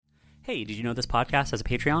Hey, did you know this podcast has a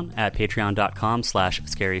Patreon? At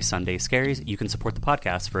patreon.com/scarysundayScaries, you can support the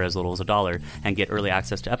podcast for as little as $1 and get early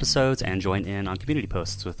access to episodes and join in on community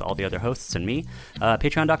posts with all the other hosts and me.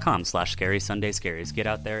 Patreon.com/scarysundayScaries. Get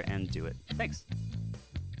out there and do it. Thanks.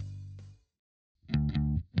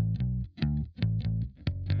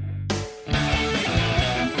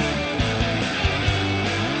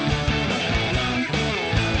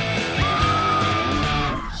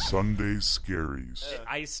 Sunday Scaries. It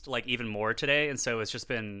iced like even more today, and so it's just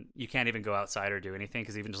been, you can't even go outside or do anything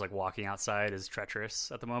because even just like walking outside is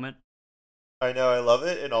treacherous at the moment. I know, I love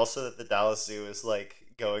it, and also that the Dallas Zoo is like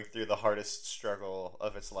going through the hardest struggle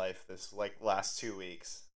of its life this like last 2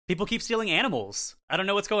 weeks. People keep stealing animals. I don't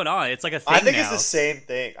know what's going on. It's like a thing I think now. it's the same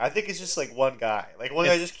thing. I think it's just like one guy. Like one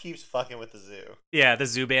guy just keeps fucking with the zoo. Yeah, the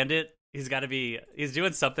zoo bandit. He's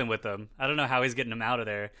doing something with them. I don't know how he's getting them out of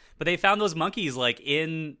there. But they found those monkeys like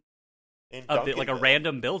in like a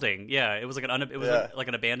random building. Yeah, it was like like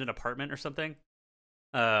an abandoned apartment or something.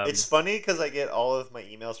 It's funny because I get all of my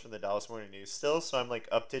emails from the Dallas Morning News still, so I'm like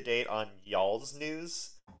up to date on y'all's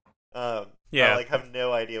news. I like have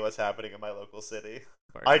no idea what's happening in my local city.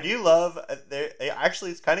 I do love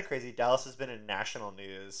actually it's kind of crazy. Dallas has been in national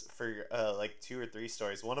news for like 2 or 3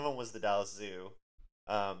 stories. One of them was the Dallas Zoo.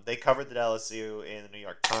 They covered the Dallas Zoo in the New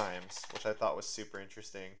York Times, which I thought was super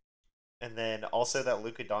interesting. And then also that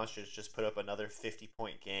Luka Doncic just put up another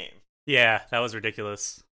 50-point game. Yeah, that was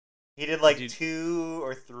ridiculous. He did like 2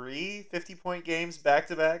 or 3 50-point games back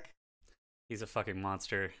to back. He's a fucking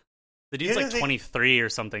monster. The dude's like 23 or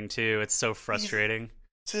something too. It's so frustrating.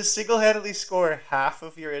 To single-handedly score half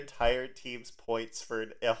of your entire team's points for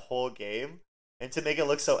a whole game and to make it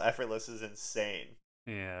look so effortless is insane.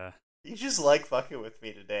 Yeah. You just like fucking with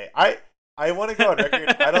me today. I want to go on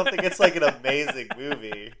record. I don't think it's like an amazing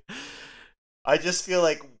movie. I just feel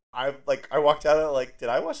like I walked out of it like, did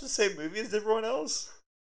I watch the same movie as everyone else?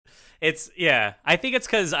 I think it's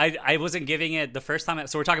because I wasn't giving it the first time.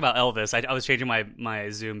 So we're talking about Elvis. I was changing my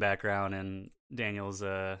Zoom background, and Daniel's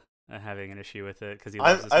having an issue with it because he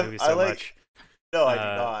loves this movie so much. No, I do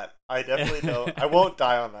not. I definitely don't. I won't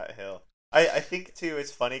die on that hill. I think too.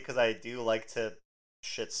 It's funny because I do like to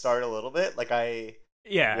shit start a little bit. Like I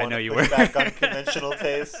know you were back on conventional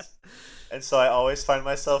taste. And so I always find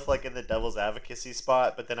myself like in the devil's advocacy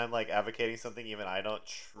spot, but then I'm like advocating something even I don't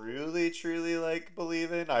truly like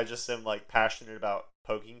believe in. I just am like passionate about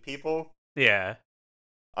poking people. Yeah.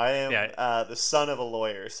 I am the son of a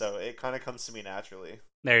lawyer, so it kind of comes to me naturally.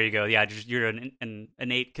 There you go. Yeah, you're an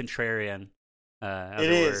innate contrarian.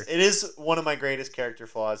 It is one of my greatest character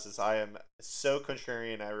flaws is I am so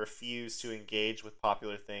contrarian. I refuse to engage with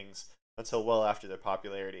popular things until well after their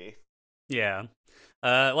popularity. Yeah.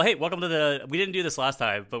 Well, hey, welcome to we didn't do this last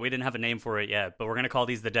time, but we didn't have a name for it yet, but we're going to call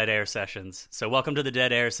these the Dead Air Sessions. So welcome to the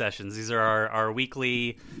Dead Air Sessions. These are our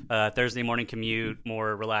weekly Thursday morning commute,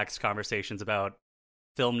 more relaxed conversations about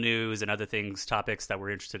film news and other things, topics that we're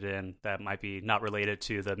interested in that might be not related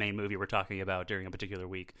to the main movie we're talking about during a particular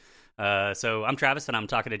week. So I'm Travis, and I'm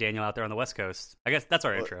talking to Daniel out there on the West Coast. I guess that's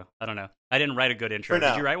our intro. I don't know. I didn't write a good intro.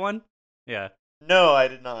 Did you write one? Yeah. No, I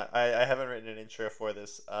did not. I haven't written an intro for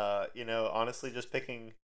this. Honestly, just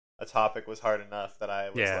picking a topic was hard enough that I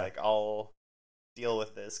was like, I'll deal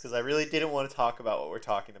with this because I really didn't want to talk about what we're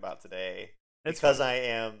talking about today because I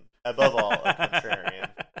am, above all, a contrarian.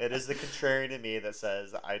 It is the contrarian in me that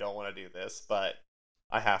says I don't want to do this, but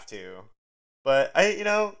I have to. But I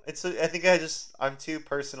think I'm too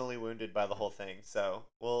personally wounded by the whole thing, so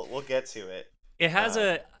we'll get to it. It has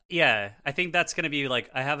I think that's gonna be like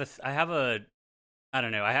I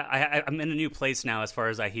don't know. I'm in a new place now as far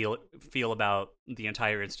as I feel about the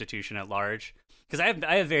entire institution at large because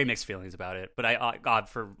I have very mixed feelings about it, but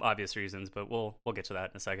for obvious reasons. But we'll get to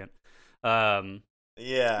that in a second.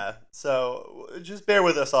 Yeah. So just bear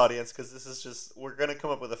with us, audience, because we're gonna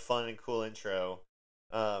come up with a fun and cool intro.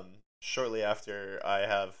 Shortly after I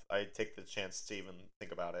take the chance to even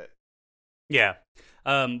think about it. Yeah.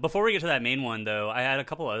 Before we get to that main one, though, I had a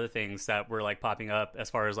couple other things that were like popping up as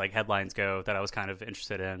far as like headlines go that I was kind of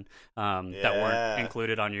interested in that weren't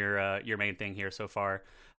included on your main thing here so far.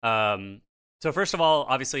 So first of all,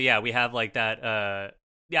 obviously, we have like that.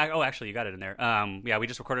 Actually, you got it in there. We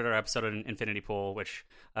just recorded our episode on Infinity Pool, which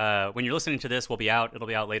when you're listening to this will be out. It'll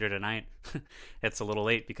be out later tonight. It's a little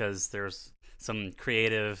late because there's some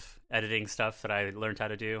creative editing stuff that I learned how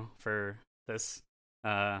to do for this.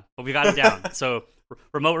 But we got it down. So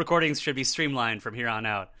remote recordings should be streamlined from here on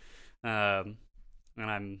out. And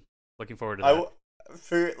I'm looking forward to that.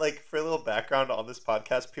 For a little background on this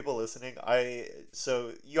podcast, people listening,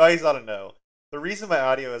 so you guys ought to know the reason my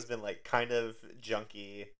audio has been like kind of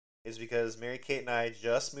junky is because Mary Kate and I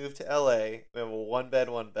just moved to LA. We have a 1-bed,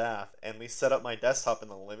 1-bath, and we set up my desktop in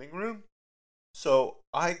the living room. So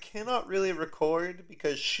I cannot really record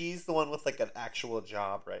because she's the one with like an actual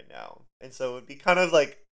job right now. And so it would be kind of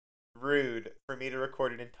like rude for me to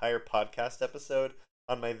record an entire podcast episode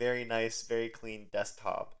on my very nice, very clean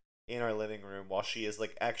desktop in our living room while she is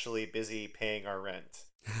like actually busy paying our rent.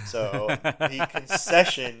 So the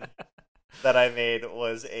concession that I made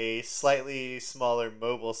was a slightly smaller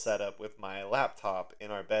mobile setup with my laptop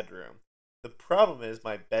in our bedroom. The problem is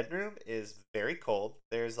my bedroom is very cold.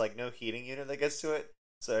 There's like no heating unit that gets to it.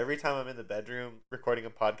 So every time I'm in the bedroom recording a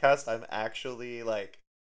podcast, I'm actually like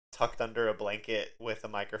tucked under a blanket with a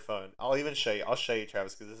microphone. I'll even show you. I'll show you,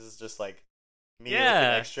 Travis, because this is just like me looking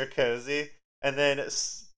extra cozy. And then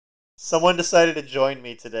someone decided to join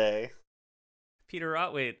me today.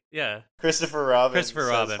 Christopher Robin says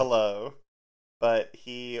hello. But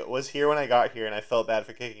he was here when I got here, and I felt bad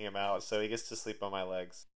for kicking him out, so he gets to sleep on my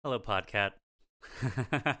legs. Hello, Podcat.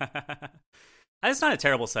 It's not a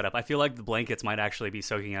terrible setup. I feel like the blankets might actually be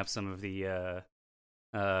soaking up some of the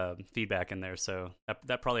feedback in there, so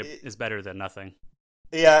that probably is better than nothing.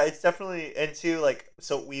 Yeah, it's definitely, and too, like,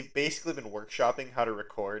 so we've basically been workshopping how to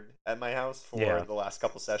record at my house for the last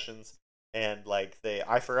couple sessions, and like the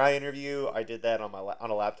Eye for Eye interview, I did that on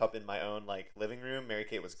a laptop in my own like living room. Mary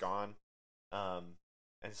Kate was gone.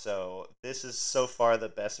 And so this is so far the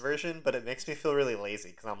best version, but it makes me feel really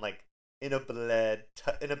lazy because I'm like in a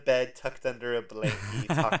bed tucked under a blankie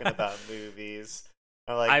talking about movies.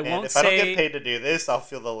 I'm like, if I don't get paid to do this, I'll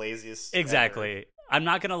feel the laziest. Exactly. Ever. I'm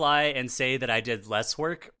not gonna lie and say that I did less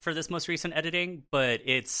work for this most recent editing, but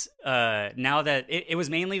it's now that it was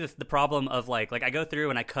mainly the problem of like I go through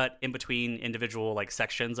and I cut in between individual like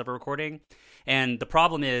sections of a recording, and the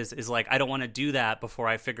problem is like I don't want to do that before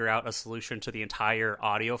I figure out a solution to the entire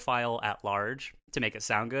audio file at large to make it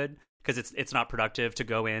sound good, because it's not productive to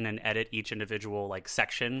go in and edit each individual like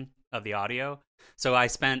section of the audio. So I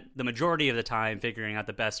spent the majority of the time figuring out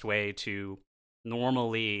the best way to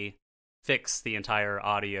normally fix the entire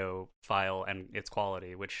audio file and its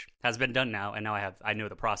quality, which has been done now, and now I know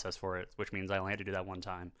the process for it, which means I only had to do that one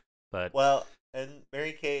time. But and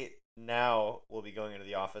Mary Kate now will be going into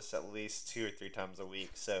the office at least 2 or 3 times a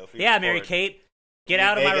week. So if Mary Kate, get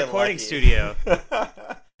out of my recording studio.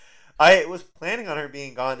 I was planning on her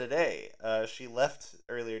being gone today. She left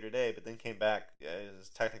earlier today, but then came back. It was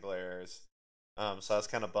technical errors. So I was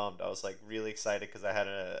kind of bummed. I was like really excited because I had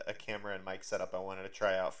a camera and mic set up I wanted to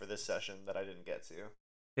try out for this session that I didn't get to.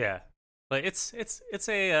 Yeah, but it's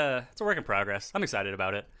a work in progress. I'm excited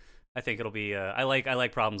about it. I think it'll be. I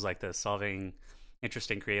like problems like this, solving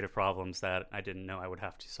interesting creative problems that I didn't know I would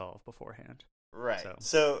have to solve beforehand. Right.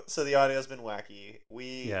 So the audio's been wacky.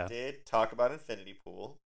 We did talk about Infinity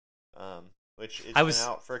Pool, which has been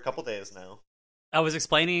out for a couple days now. I was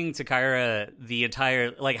explaining to Kyra the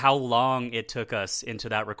entire, like, how long it took us into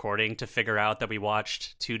that recording to figure out that we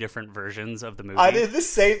watched 2 different versions of the movie. I did the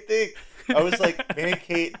same thing. I was like, Mary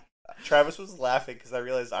Kate, Travis was laughing because I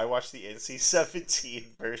realized I watched the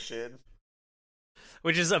NC-17 version.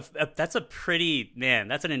 Which is that's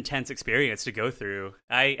an intense experience to go through.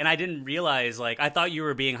 I didn't realize, like, I thought you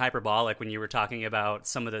were being hyperbolic when you were talking about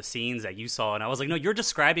some of the scenes that you saw, and I was like, no, you're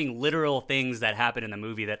describing literal things that happen in the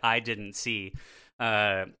movie that I didn't see.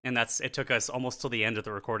 And it took us almost till the end of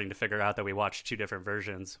the recording to figure out that we watched 2 different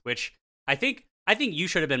versions, which I think you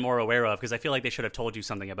should have been more aware of, because I feel like they should have told you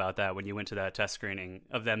something about that when you went to that test screening,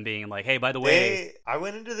 of them being like, hey, by the way... I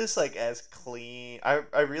went into this like as clean. I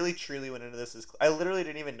really truly went into this as... I literally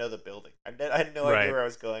didn't even know the building. I had no idea where I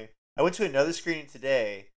was going. I went to another screening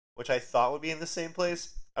today, which I thought would be in the same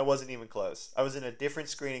place. I wasn't even close. I was in a different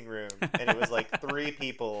screening room, and it was like 3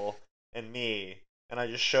 people and me, and I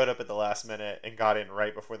just showed up at the last minute and got in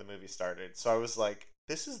right before the movie started. So I was like,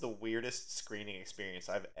 this is the weirdest screening experience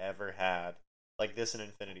I've ever had. Like this in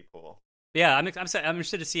Infinity Pool. Yeah, I'm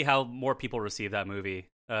interested to see how more people receive that movie,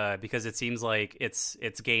 because it seems like it's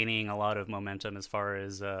gaining a lot of momentum as far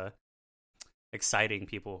as exciting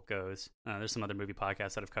people goes. There's some other movie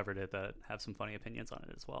podcasts that have covered it that have some funny opinions on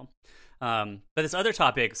it as well. But this other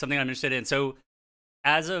topic, something I'm interested in. So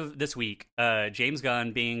as of this week, James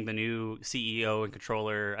Gunn, being the new CEO and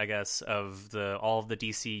controller, I guess, of all of the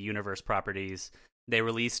DC Universe properties, they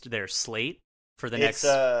released their slate for the next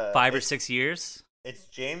 5 or 6 years. It's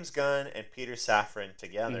James Gunn and Peter Safran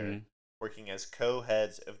together working as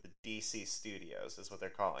co-heads of the DC Studios, is what they're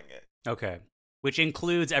calling it. Okay. Which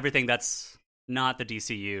includes everything that's not the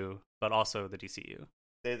DCU, but also the DCU.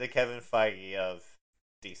 They're the Kevin Feige of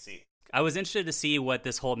DC. I was interested to see what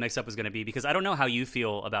this whole mix-up was going to be, because I don't know how you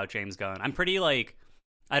feel about James Gunn. I'm pretty, like,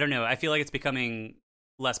 I don't know. I feel like it's becoming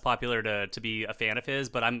less popular to be a fan of his,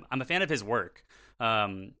 but I'm a fan of his work.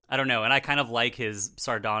 I don't know, and I kind of like his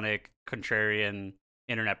sardonic, contrarian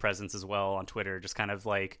internet presence as well on Twitter. Just kind of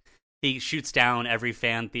like he shoots down every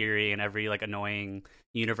fan theory and every like annoying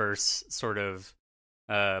universe sort of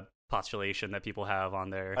postulation that people have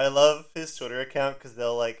on there. I love his Twitter account because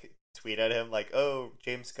they'll like tweet at him like, "Oh,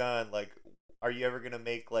 James Gunn, like, are you ever gonna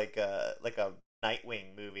make like a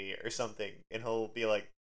Nightwing movie or something?" And he'll be like,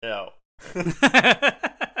 "No."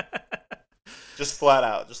 Just flat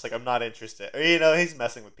out, just like, I'm not interested. Or, you know, he's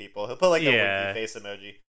messing with people. He'll put like a winky face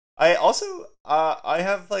emoji. I also, I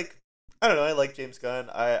have like, I don't know, I like James Gunn.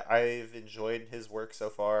 I've enjoyed his work so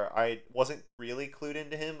far. I wasn't really clued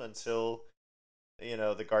into him until, you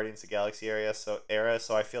know, the Guardians of the Galaxy era. So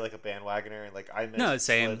I feel like a bandwagoner. Like I missed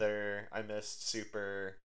Slither, I missed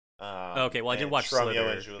Super. Okay, well I did watch Romeo Slither.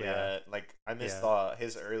 and Juliet. Yeah. Like I missed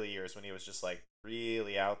his early years when he was just like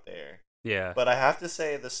really out there. Yeah. But I have to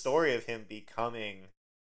say the story of him becoming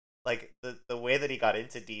like the way that he got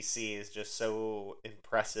into DC is just so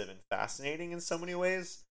impressive and fascinating in so many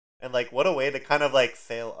ways. And like what a way to kind of like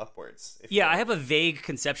fail upwards. Yeah, I have a vague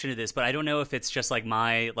conception of this, but I don't know if it's just like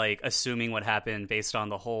my like assuming what happened based on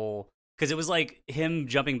the whole, because it was like him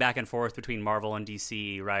jumping back and forth between Marvel and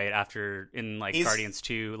DC, right? After in like Guardians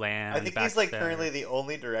 2 land. I think he's like currently the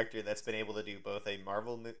only director that's been able to do both a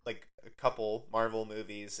a couple Marvel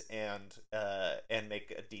movies and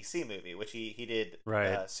make a DC movie, which he did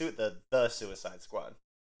right. The Suicide Squad.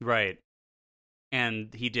 Right.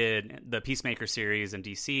 And he did the Peacemaker series in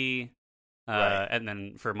DC. Right. And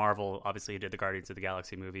then for Marvel, obviously he did the Guardians of the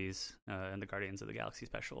Galaxy movies and the Guardians of the Galaxy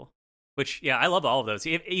special. Which, yeah, I love all of those.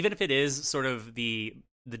 Even if it is sort of the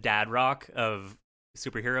dad rock of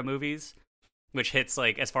superhero movies, which hits,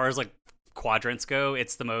 like, as far as, like, quadrants go,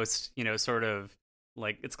 it's the most, you know, sort of,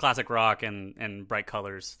 like, it's classic rock and bright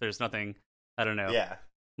colors. There's nothing, I don't know,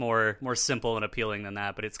 more simple and appealing than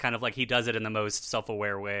that. But it's kind of like he does it in the most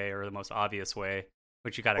self-aware way or the most obvious way,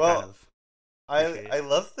 which you gotta kind of appreciate. I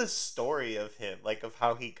love the story of him, like, of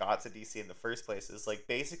how he got to DC in the first place. Is like,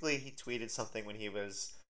 basically, he tweeted something when he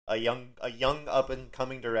was a young up and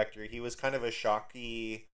coming director. He was kind of a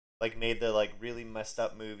shocky, like made the like really messed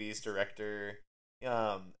up movies director,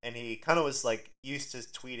 and he kind of was like used to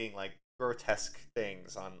tweeting like grotesque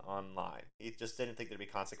things online. He just didn't think there'd be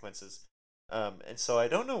consequences, and so I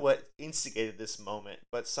don't know what instigated this moment,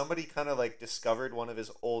 but somebody kind of like discovered one of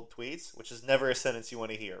his old tweets, which is never a sentence you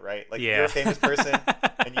want to hear, right? Like you're a famous person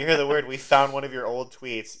and you hear the word "we found one of your old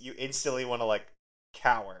tweets," you instantly want to like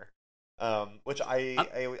cower. Which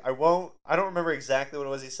I won't. I don't remember exactly what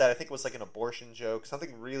it was he said. I think it was like an abortion joke,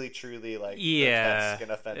 something really truly like grotesque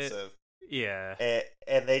and offensive.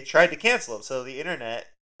 And they tried to cancel him. So the internet,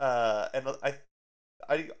 and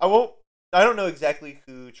I won't. I don't know exactly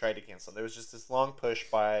who tried to cancel him. There was just this long push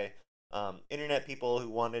by internet people who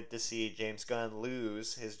wanted to see James Gunn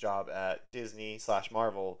lose his job at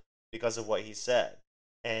Disney/Marvel because of what he said,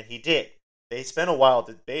 and he did. They spent a while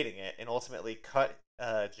debating it and ultimately cut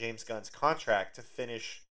James Gunn's contract to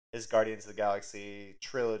finish his Guardians of the Galaxy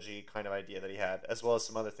trilogy kind of idea that he had, as well as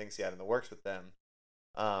some other things he had in the works with them.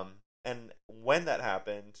 And when that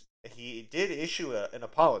happened, he did issue an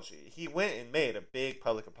apology. He went and made a big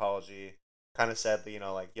public apology, kind of said, you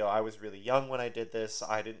know, like, yo, I was really young when I did this.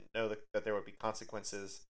 I didn't know that there would be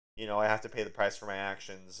consequences. You know, I have to pay the price for my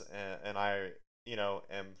actions, and I, you know,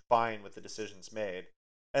 am fine with the decisions made.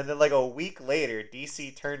 And then, like, a week later,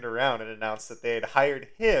 DC turned around and announced that they had hired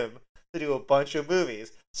him to do a bunch of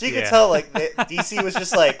movies. So you could tell, like, DC was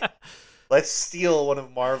just like, let's steal one of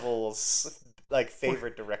Marvel's, like,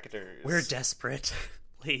 favorite directors. We're desperate.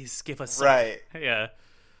 Please, give us some. Right. Yeah.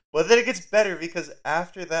 Well, then it gets better, because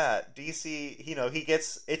after that, DC, you know,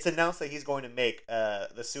 it's announced that he's going to make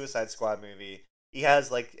the Suicide Squad movie. He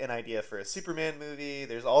has, like, an idea for a Superman movie.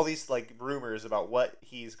 There's all these, like, rumors about what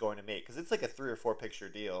he's going to make. Because it's, like, a 3 or 4 picture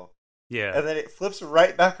deal. Yeah. And then it flips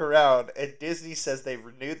right back around, and Disney says they've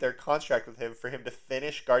renewed their contract with him for him to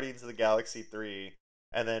finish Guardians of the Galaxy 3.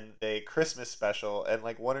 And then the Christmas special, and,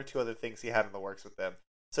 like, 1 or 2 other things he had in the works with them.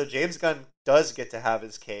 So James Gunn does get to have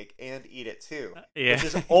his cake and eat it, too. Which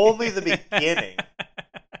is only the beginning.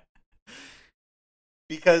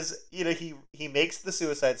 Because, you know, he makes the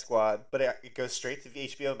Suicide Squad, but it goes straight to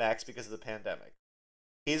HBO Max because of the pandemic.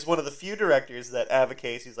 He's one of the few directors that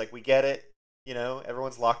advocates. He's like, we get it. You know,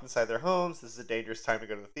 everyone's locked inside their homes. This is a dangerous time to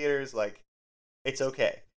go to the theaters. Like, it's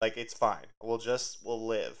okay. Like, it's fine. We'll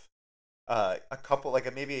live.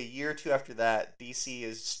 Maybe a year or 2 after that, DC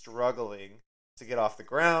is struggling to get off the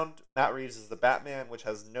ground. Matt Reeves is the Batman, which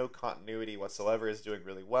has no continuity whatsoever, is doing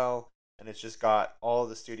really well. And it's just got all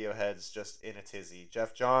the studio heads just in a tizzy.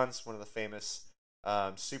 Jeff Johns, one of the famous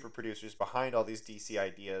super producers behind all these DC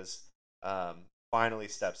ideas, finally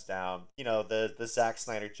steps down. You know, the Zack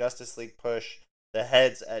Snyder Justice League push, the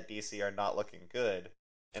heads at DC are not looking good.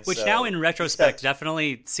 And which so now in retrospect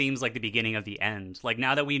definitely seems like the beginning of the end. Like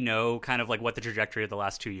now that we know kind of like what the trajectory of the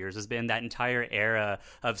last 2 years has been, that entire era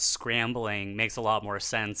of scrambling makes a lot more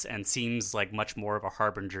sense and seems like much more of a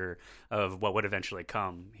harbinger of what would eventually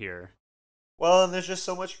come here. Well, and there's just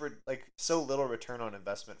so much, so little return on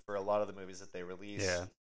investment for a lot of the movies that they released. Yeah.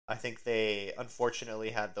 I think they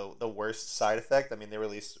unfortunately had the worst side effect. I mean, they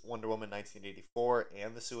released Wonder Woman 1984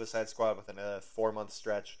 and The Suicide Squad within a 4-month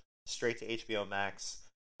stretch straight to HBO Max.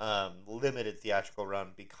 Limited theatrical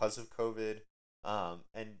run because of COVID,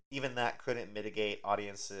 and even that couldn't mitigate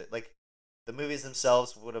audiences. Like the movies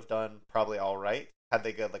themselves would have done probably all right had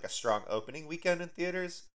they got like a strong opening weekend in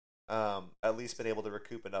theaters. At least been able to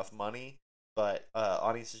recoup enough money, but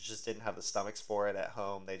audiences just didn't have the stomachs for it at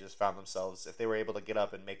home. They just found themselves, if they were able to get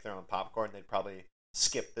up and make their own popcorn, they'd probably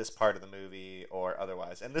skip this part of the movie or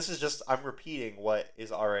otherwise. And this is just, I'm repeating what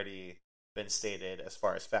is already been stated as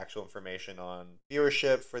far as factual information on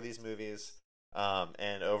viewership for these movies,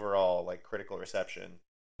 and overall like critical reception.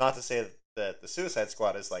 Not to say that the Suicide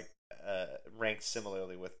Squad is like ranked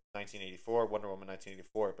similarly with 1984, Wonder Woman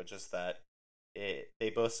 1984, but just that they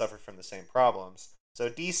both suffer from the same problems. So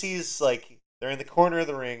DC's like, they're in the corner of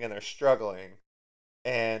the ring and they're struggling.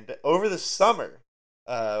 And over the summer,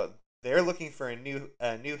 they're looking for a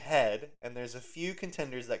new head, and there's a few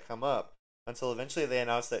contenders that come up until eventually they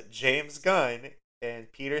announce that James Gunn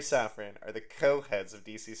and Peter Safran are the co-heads of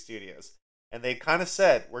DC Studios. And they kind of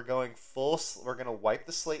said, we're going to wipe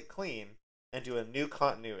the slate clean and do a new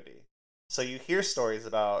continuity. So you hear stories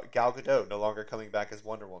about Gal Gadot no longer coming back as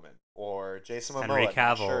Wonder Woman, or Jason Momoa, Henry Cavill.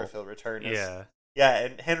 not sure if he'll return as... Yeah,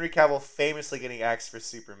 and Henry Cavill famously getting axed for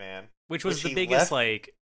Superman. Which was the biggest,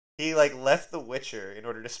 He, left The Witcher in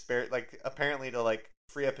order to apparently to,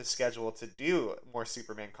 free up his schedule to do more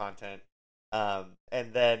Superman content.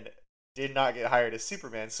 And then did not get hired as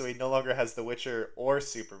Superman, so he no longer has The Witcher or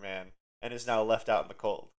Superman, and is now left out in the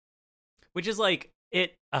cold. Which is I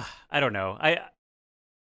don't know.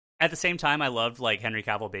 At the same time, I loved Henry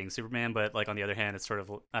Cavill being Superman, but on the other hand, it's sort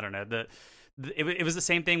of, I don't know, it was the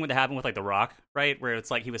same thing that happened with The Rock, right? Where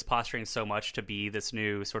it's he was posturing so much to be this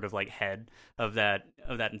new sort of head of that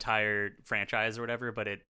entire franchise or whatever. But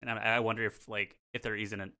I wonder if there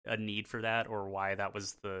isn't a need for that, or why that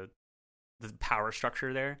was the power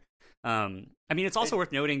structure there. I mean, it's also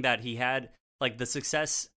worth noting that he had the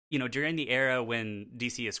success, during the era when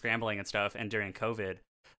DC is scrambling and stuff, and during COVID,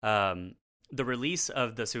 the release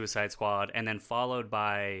of the Suicide Squad, and then followed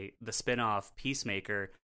by the spinoff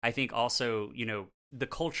Peacemaker. I think also, the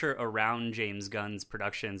culture around James Gunn's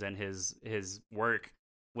productions and his work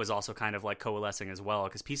was also kind of coalescing as well,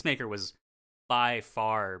 because Peacemaker was by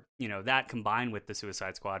far, that combined with the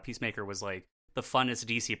Suicide Squad, Peacemaker was the funnest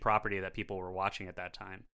DC property that people were watching at that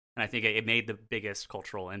time. And I think it made the biggest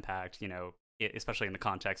cultural impact, especially in the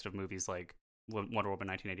context of movies like Wonder Woman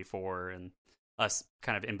 1984 and us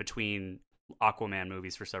kind of in between Aquaman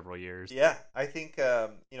movies for several years. Yeah, I think a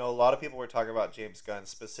lot of people were talking about James Gunn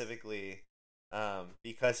specifically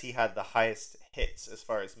because he had the highest hits as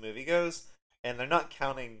far as movie goes, and they're not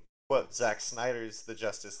counting Zack Snyder's The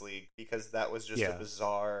Justice League, because that was just a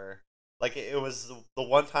bizarre, it was the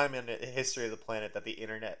one time in the history of the planet that the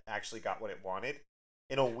internet actually got what it wanted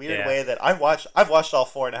in a weird way that I've watched all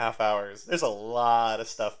 4.5 hours. There's a lot of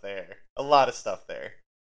stuff there.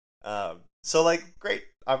 So great.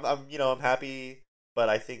 I'm happy, but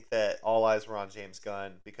I think that all eyes were on James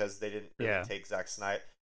Gunn because they didn't really take Zack Snyder.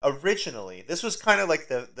 Originally, this was kind of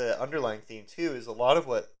the underlying theme too, is a lot of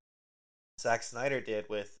what Zack Snyder did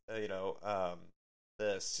with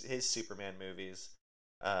his Superman movies,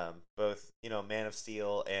 both Man of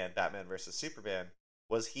Steel and Batman vs Superman,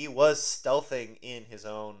 was he was stealthing in his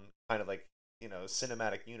own kind of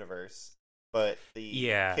cinematic universe. But the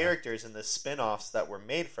characters and the spin-offs that were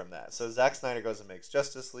made from that. So Zack Snyder goes and makes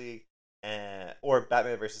Justice League, or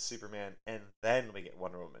Batman vs. Superman, and then we get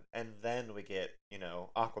Wonder Woman, and then we get,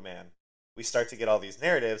 Aquaman. We start to get all these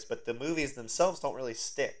narratives, but the movies themselves don't really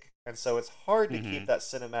stick. And so it's hard to keep that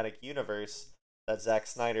cinematic universe that Zack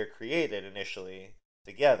Snyder created initially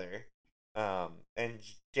together. And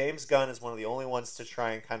James Gunn is one of the only ones to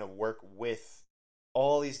try and kind of work with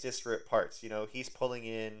all these disparate parts. He's pulling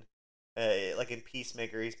in... in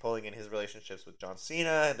Peacemaker, he's pulling in his relationships with John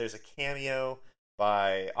Cena. There's a cameo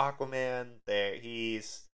by Aquaman.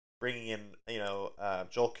 He's bringing in,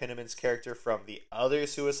 Joel Kinnaman's character from the other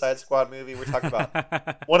Suicide Squad movie. We're talking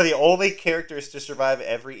about one of the only characters to survive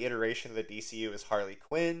every iteration of the DCU is Harley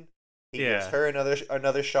Quinn. He gives her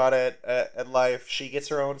another shot at life. She gets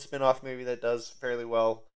her own spin-off movie that does fairly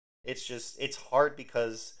well. It's hard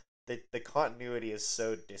because the continuity is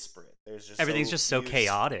so disparate. There's just everything's just so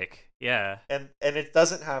chaotic. Yeah. And it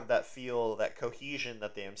doesn't have that feel, that cohesion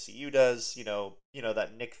that the MCU does, you know,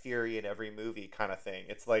 that Nick Fury in every movie kind of thing.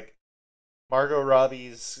 It's like Margot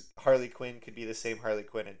Robbie's Harley Quinn could be the same Harley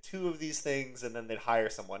Quinn in two of these things, and then they'd hire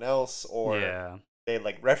someone else, or they'd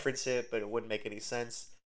like reference it, but it wouldn't make any sense.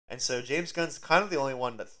 And so James Gunn's kind of the only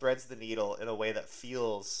one that threads the needle in a way that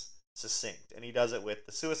feels succinct, and he does it with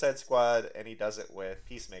the Suicide Squad, and he does it with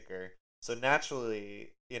Peacemaker. So naturally,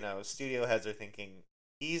 you know, studio heads are thinking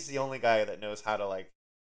he's the only guy that knows how to like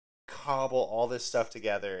cobble all this stuff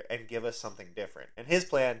together and give us something different. And his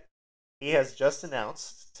plan, he has just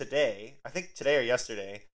announced today, I think today or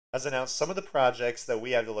yesterday, has announced some of the projects that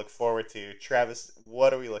we have to look forward to. Travis,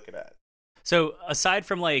 what are we looking at? So aside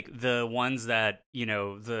from like the ones that, you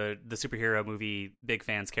know, the superhero movie big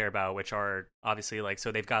fans care about, which are obviously like,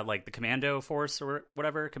 so they've got like the Commando Force or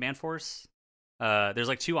whatever, Command Force. There's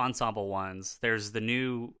like two ensemble ones. There's the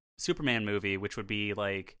new Superman movie, which would be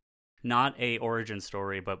like not a origin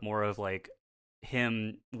story, but more of like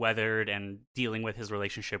him weathered and dealing with his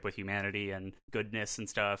relationship with humanity and goodness and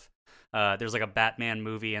stuff. There's like a Batman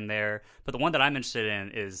movie in there, but the one that I'm interested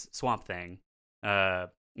in is Swamp Thing.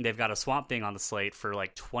 They've got a Swamp Thing on the slate for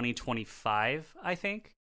like 2025, I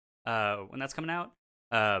think, when that's coming out.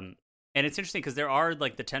 And it's interesting because there are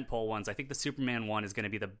like the tentpole ones. I think the Superman one is going to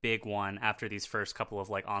be the big one after these first couple of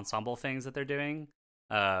like ensemble things that they're doing.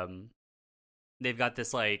 They've got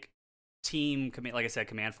this like team, like I said,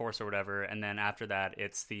 Command Force or whatever, and then after that,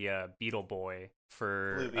 it's the Beetle Boy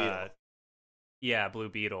for Blue Beetle. Blue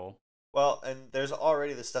Beetle. Well, and there's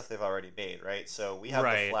already the stuff they've already made, right? So we have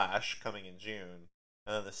the Flash coming in June,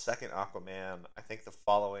 and then the second Aquaman, I think the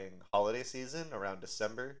following holiday season around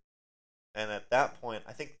December. And at that point,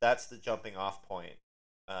 I think that's the jumping off point,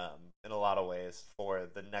 in a lot of ways for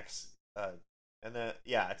the next. And then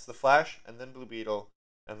it's the Flash, and then Blue Beetle,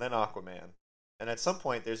 and then Aquaman. And at some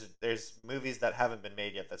point, there's movies that haven't been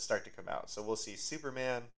made yet that start to come out. So we'll see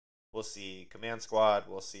Superman, we'll see Command Squad,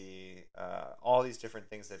 we'll see all these different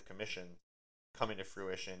things they've commissioned coming to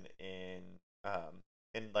fruition in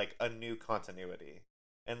like a new continuity.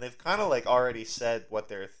 And they've kind of like already said what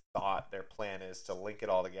their plan is to link it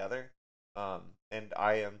all together. And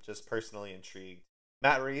I am just personally intrigued.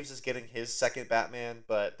 Matt Reeves is getting his second Batman,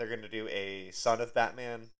 but they're going to do a Son of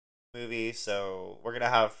Batman movie, so we're going to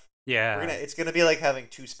have it's going to be like having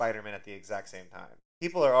two Spider-Men at the exact same time.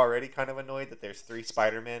 People are already kind of annoyed that there's three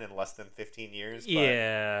Spider-Men in less than 15 years,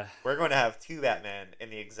 but we're going to have two Batman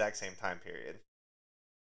in the exact same time period.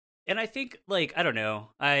 And I think, like, I don't know,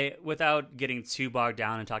 without getting too bogged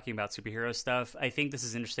down and talking about superhero stuff, I think this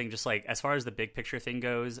is interesting just, like, as far as the big picture thing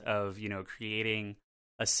goes of, you know, creating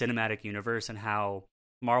a cinematic universe and how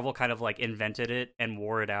Marvel kind of, like, invented it and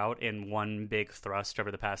wore it out in one big thrust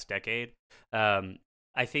over the past decade.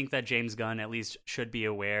 I think that James Gunn at least should be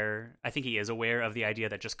aware, I think he is aware of the idea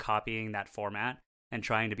that just copying that format and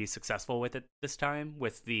trying to be successful with it this time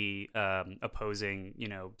with the opposing, you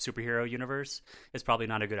know, superhero universe is probably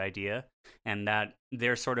not a good idea. And that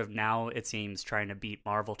they're sort of now, it seems, trying to beat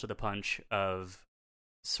Marvel to the punch of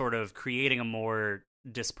sort of creating a more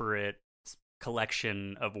disparate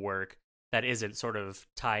collection of work that isn't sort of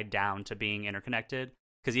tied down to being interconnected.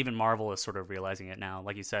 Because even Marvel is sort of realizing it now,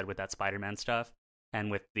 like you said, with that Spider-Man stuff and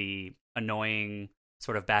with the annoying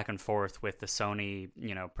sort of back and forth with the Sony,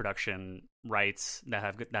 you know, production rights that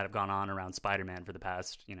have gone on around Spider-Man for the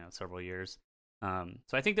past, you know, several years. So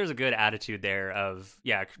I think there's a good attitude there of,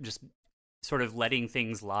 just sort of letting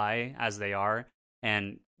things lie as they are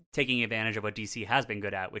and taking advantage of what DC has been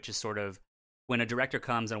good at, which is sort of when a director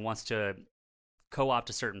comes and wants to co-opt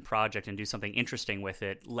a certain project and do something interesting with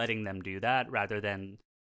it, letting them do that rather than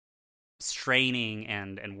straining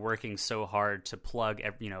and working so hard to plug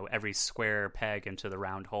every square peg into the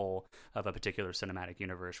round hole of a particular cinematic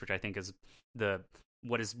universe, which I think is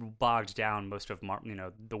what is bogged down most of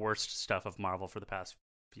the worst stuff of Marvel for the past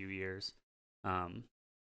few years.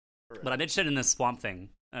 But I'm interested in this Swamp Thing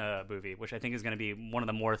movie, which I think is going to be one of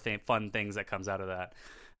the more fun things that comes out of that.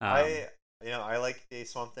 I like the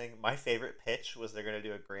Swamp Thing. My favorite pitch was they're going to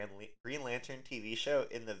do a Green Lantern TV show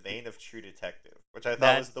in the vein of True Detective, which I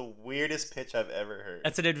thought was the weirdest pitch I've ever heard.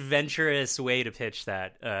 That's an adventurous way to pitch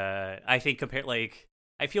that. I think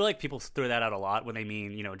I feel like people throw that out a lot when they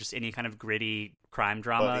mean, you know, just any kind of gritty crime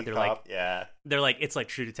drama. They're like, it's like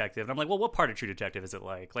True Detective. And I'm like, well, what part of True Detective is it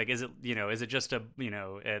like? Like, is it just a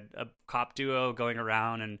cop duo going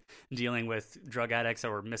around and dealing with drug addicts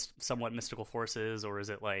or somewhat mystical forces, or is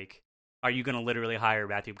it like, are you going to literally hire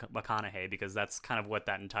Matthew McConaughey? Because that's kind of what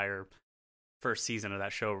that entire first season of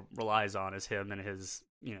that show relies on, is him and his,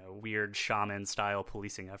 weird shaman style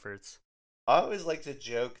policing efforts. I always like to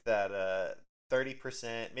joke that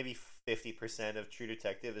 30%, maybe 50% of True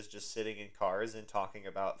Detective is just sitting in cars and talking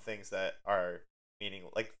about things that are meaning,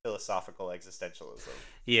 like philosophical existentialism.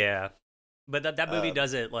 Yeah. But that movie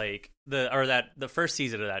does it like the first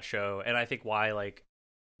season of that show, and I think why like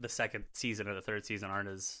the second season or the third season aren't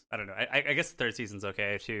as, I don't know. I guess the third season's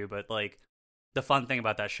okay too, but like the fun thing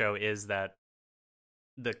about that show is that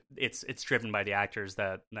it's driven by the actors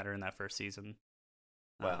that are in that first season.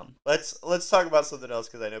 Well, let's talk about something else,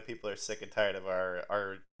 because I know people are sick and tired of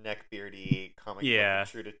our neckbeardy comic book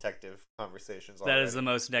True Detective conversations already. That is the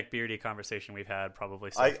most neckbeardy conversation we've had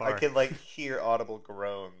probably so far. I can like hear audible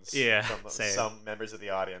groans from same. Some members of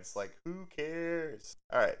the audience, like, who cares?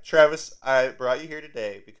 All right, Travis, I brought you here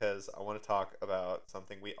today because I want to talk about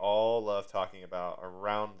something we all love talking about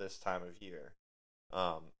around this time of year.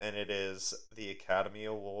 And it is the Academy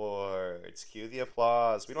Awards. Cue the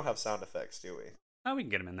applause. We don't have sound effects, do we? Oh, we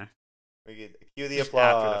can get them in there. We can cue the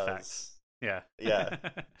applause. After the fact. Yeah.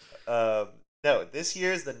 Yeah. No, this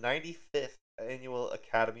year is the 95th annual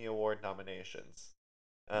Academy Award nominations.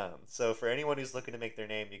 So for anyone who's looking to make their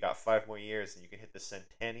name, you got 5 more years and you can hit the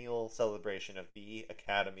centennial celebration of the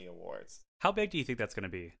Academy Awards. How big do you think that's going to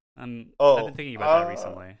be? I've been thinking about that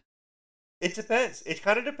recently. It depends. It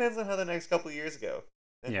kind of depends on how the next couple of years go.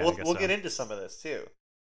 And we'll get into some of this too.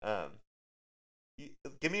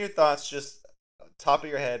 Give me your thoughts, just top of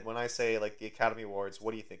your head, when I say like the Academy Awards.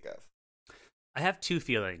 What do you think of? I have 2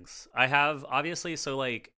 feelings. I have, obviously, so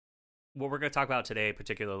like what we're going to talk about today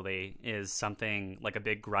particularly is something like a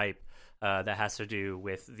big gripe that has to do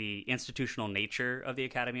with the institutional nature of the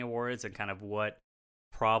Academy Awards and kind of what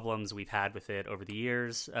problems we've had with it over the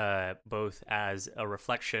years, both as a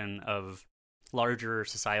reflection of larger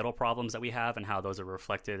societal problems that we have and how those are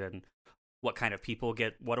reflected in what kind of people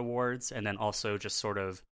get what awards, and then also just sort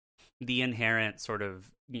of the inherent sort of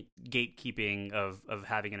gatekeeping of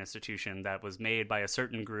having an institution that was made by a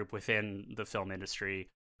certain group within the film industry,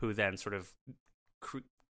 who then sort of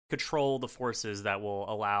control the forces that will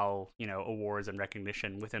allow, awards and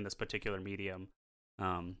recognition within this particular medium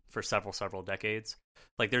for several decades.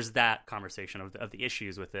 Like there's that conversation of the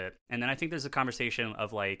issues with it. And then I think there's a conversation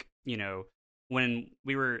of like, when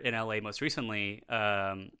we were in LA most recently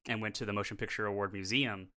and went to the Motion Picture Award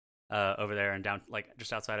Museum over there and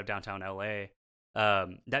just outside of downtown LA,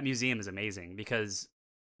 that museum is amazing because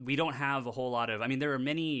we don't have a whole lot of, there are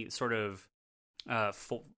many sort of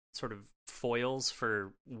foils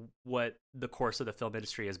for what the course of the film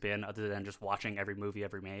industry has been, other than just watching every movie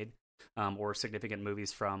ever made, or significant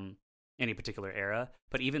movies from any particular era.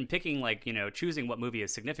 But even picking choosing what movie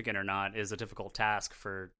is significant or not is a difficult task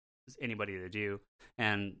for anybody to do.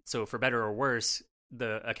 And so for better or worse,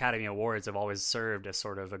 the Academy Awards have always served as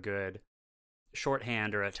sort of a good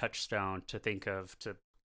shorthand or a touchstone to think of, to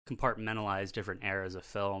compartmentalize different eras of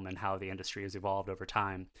film and how the industry has evolved over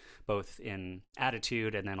time, both in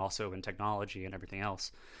attitude and then also in technology and everything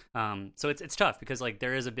else. So it's tough because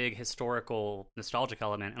there is a big historical nostalgic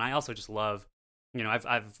element, and I also just love,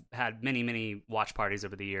 I've had many watch parties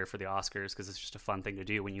over the year for the Oscars because it's just a fun thing to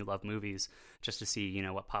do when you love movies, just to see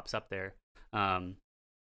what pops up there.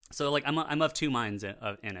 So I'm of 2 minds in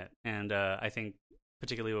it, and I think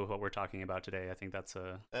particularly with what we're talking about today, I think that's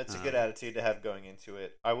a good attitude to have going into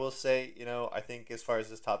it. I will say, I think as far as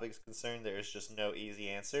this topic is concerned, there is just no easy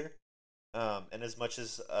answer. And as much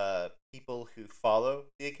as people who follow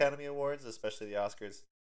the Academy Awards, especially the Oscars,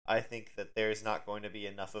 I think that there's not going to be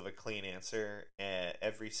enough of a clean answer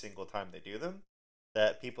every single time they do them,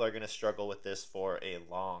 that people are going to struggle with this for a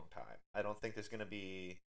long time. I don't think there's going to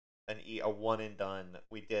be a one and done,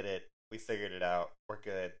 we did it, we figured it out, we're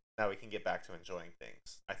good, now we can get back to enjoying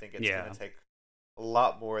things. I think it's going to take a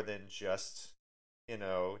lot more than just,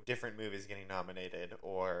 different movies getting nominated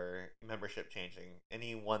or membership changing.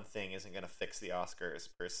 Any one thing isn't going to fix the Oscars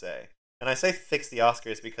per se. And I say fix the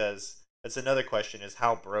Oscars because that's another question, is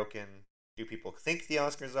how broken do people think the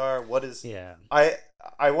Oscars are? What is... Yeah.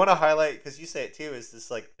 I want to highlight, because you say it too, is this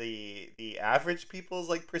the average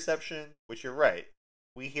people's perception, which you're right.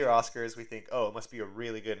 We hear Oscars, we think, oh, it must be a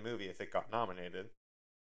really good movie if it got nominated.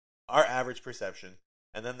 Our average perception.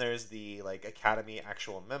 And then there's the Academy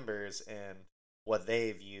actual members and what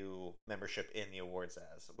they view membership in the awards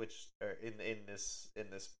as, which are in this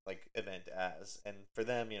event as. And for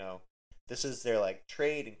them, this is their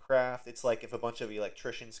trade and craft. It's like if a bunch of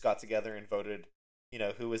electricians got together and voted,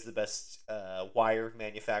 who was the best wire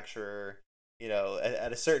manufacturer.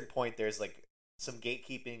 At a certain point, there's some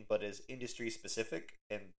gatekeeping, but is industry specific.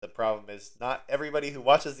 And the problem is not everybody who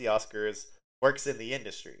watches the Oscars works in the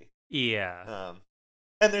industry. Yeah.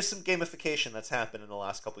 And there's some gamification that's happened in the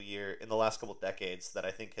last couple decades that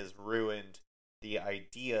I think has ruined the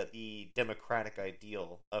democratic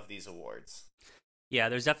ideal of these awards. Yeah,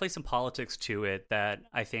 there's definitely some politics to it that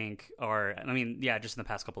I think are. I mean, yeah, just in the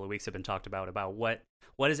past couple of weeks have been talked about what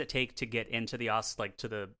does it take to get into the to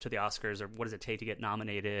the Oscars, or what does it take to get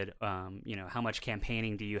nominated? How much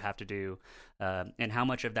campaigning do you have to do, and how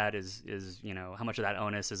much of that is how much of that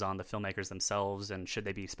onus is on the filmmakers themselves, and should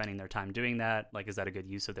they be spending their time doing that? Like, is that a good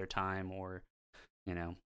use of their time, or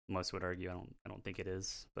most would argue I don't think it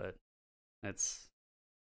is, but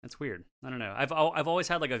it's weird. I don't know. I've always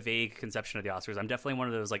had like a vague conception of the Oscars. I'm definitely one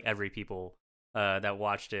of those like every people that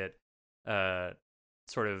watched it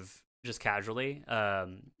sort of just casually.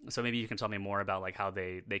 So maybe you can tell me more about like how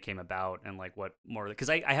they came about and like what more, because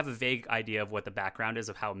I have a vague idea of what the background is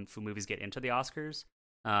of how movies get into the Oscars.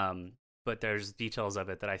 But there's details of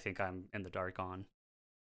it that I think I'm in the dark on.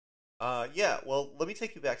 Yeah. Well, let me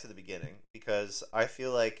take you back to the beginning, because I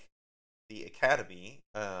feel like the Academy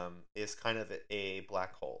is kind of a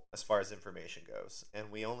black hole as far as information goes, and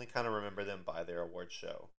we only kind of remember them by their award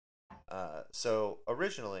show. So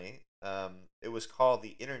originally, it was called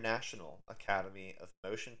the International Academy of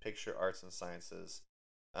Motion Picture Arts and Sciences.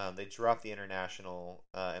 They dropped the International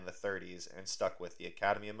in the 30s and stuck with the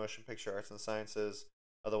Academy of Motion Picture Arts and Sciences,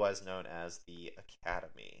 otherwise known as the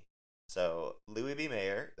Academy. So Louis B.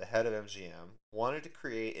 Mayer, the head of MGM, wanted to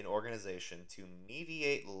create an organization to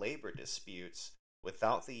mediate labor disputes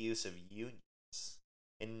without the use of unions.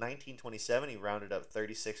 In 1927, he rounded up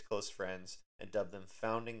 36 close friends and dubbed them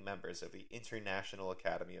founding members of the International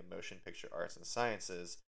Academy of Motion Picture Arts and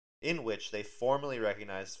Sciences, in which they formally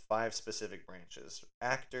recognized 5 specific branches: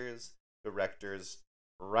 actors, directors,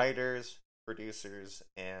 writers, producers,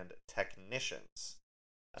 and technicians.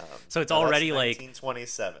 So it's already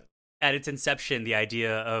 1927. At its inception, the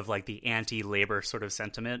idea of like the anti-labor sort of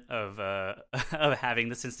sentiment of of having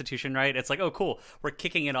this institution, right? It's like, oh, cool, we're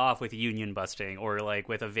kicking it off with union busting, or like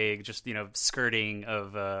with a vague, just skirting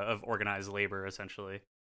of organized labor, essentially.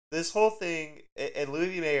 This whole thing, and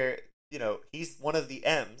Louis B. Mayer, he's one of the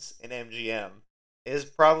M's in MGM, is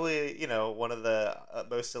probably one of the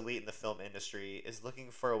most elite in the film industry, is looking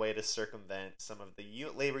for a way to circumvent some of the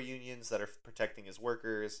labor unions that are protecting his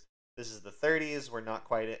workers. This is the 30s.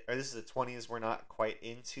 This is the 20s. We're not quite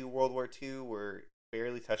into World War II. We're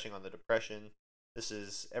barely touching on the Depression.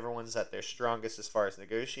 Everyone's at their strongest as far as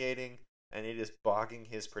negotiating, and it is bogging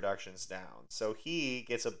his productions down. So he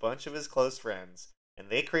gets a bunch of his close friends, and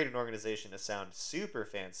they create an organization to sound super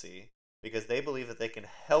fancy, because they believe that they can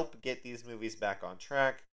help get these movies back on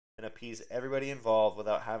track and appease everybody involved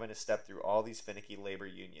without having to step through all these finicky labor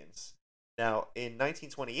unions. Now, in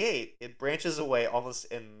 1928, it branches away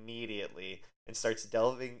almost immediately and starts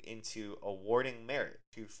delving into awarding merit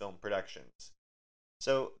to film productions.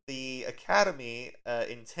 So the Academy,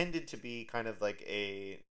 intended to be kind of like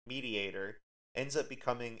a mediator, ends up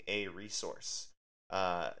becoming a resource.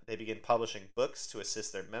 They begin publishing books to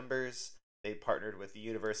assist their members. They partnered with the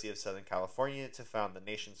University of Southern California to found the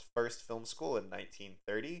nation's first film school in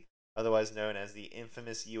 1930, otherwise known as the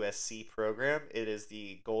infamous USC program. It is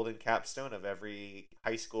the golden capstone of every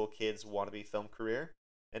high school kid's wannabe film career,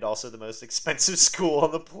 and also the most expensive school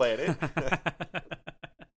on the planet.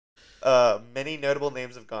 Many notable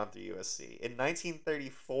names have gone through USC. In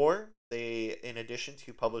 1934, they, in addition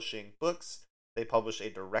to publishing books, they published a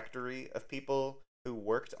directory of people who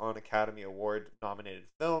worked on Academy Award-nominated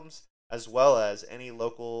films, as well as any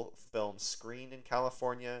local films screened in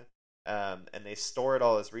California. And they store it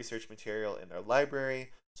all as research material in their library.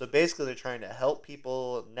 So basically, they're trying to help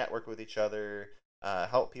people network with each other,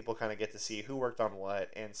 help people kind of get to see who worked on what,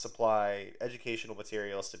 and supply educational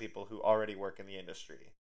materials to people who already work in the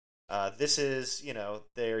industry. This is,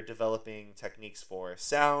 they're developing techniques for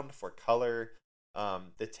sound, for color,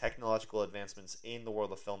 the technological advancements in the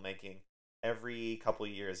world of filmmaking. Every couple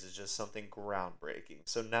of years is just something groundbreaking.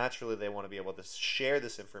 So naturally, they want to be able to share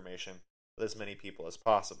this information with as many people as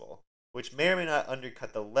possible, which may or may not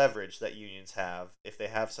undercut the leverage that unions have if they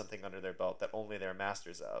have something under their belt that only they're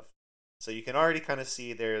masters of. So you can already kind of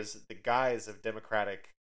see there's the guise of democratic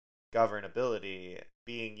governability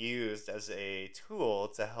being used as a tool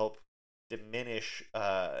to help diminish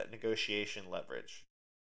negotiation leverage.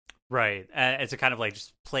 Right. To kind of like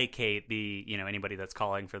just placate the, anybody that's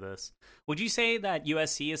calling for this. Would you say that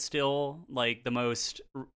USC is still like the most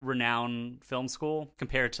renowned film school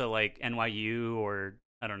compared to like NYU, or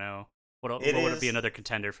I don't know? What would be another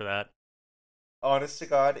contender for that? honest to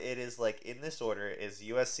God, it is like in this order: is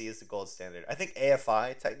USC is the gold standard. I think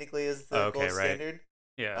AFI technically is the gold standard.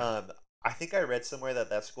 Yeah. I think I read somewhere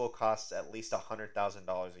that school costs at least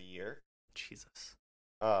 $100,000 a year. Jesus.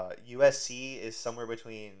 USC is somewhere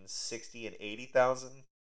between 60 and 80,000.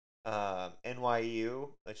 NYU,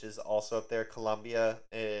 which is also up there, Columbia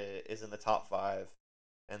is in the top 5,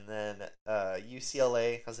 and then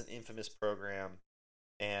UCLA has an infamous program,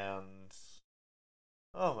 and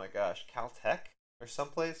oh my gosh, Caltech or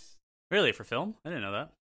someplace. Really, for film? I didn't know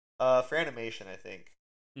that. For animation, I think.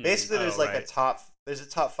 Basically, there's like a top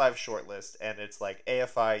 5 shortlist, and it's like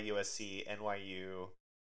AFI, USC, NYU,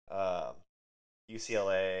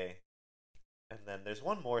 UCLA, and then there's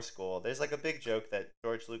one more school. There's like a big joke that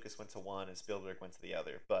George Lucas went to one and Spielberg went to the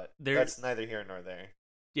other, but that's neither here nor there.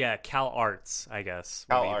 Yeah, Cal Arts, I guess.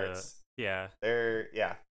 Cal Arts. Yeah.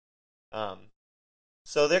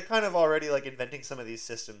 So they're kind of already like inventing some of these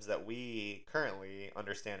systems that we currently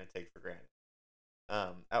understand and take for granted.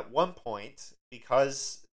 At one point,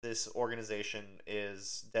 because this organization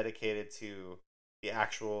is dedicated to the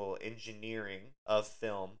actual engineering of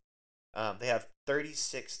film, they have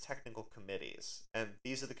 36 technical committees, and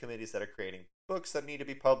these are the committees that are creating books that need to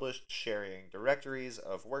be published, sharing directories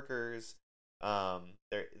of workers.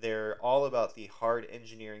 They're all about the hard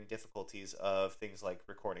engineering difficulties of things like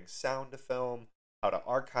recording sound to film, how to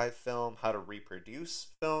archive film, how to reproduce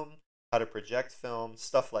film, how to project film,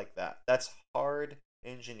 stuff like that. That's hard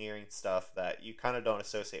engineering stuff that you kind of don't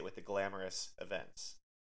associate with the glamorous events.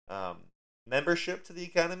 Membership to the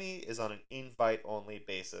Academy is on an invite-only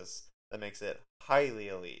basis that makes it highly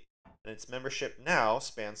elite, and its membership now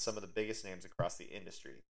spans some of the biggest names across the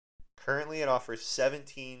industry. Currently, it offers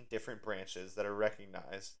 17 different branches that are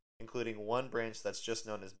recognized, including one branch that's just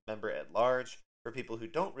known as Member at Large for people who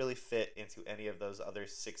don't really fit into any of those other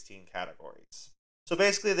 16 categories. So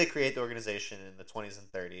basically, they create the organization in the 20s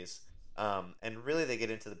and 30s, and really they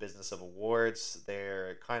get into the business of awards.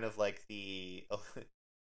 They're kind of like the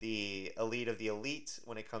elite of the elite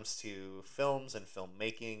when it comes to films and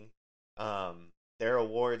filmmaking. Their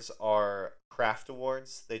awards are craft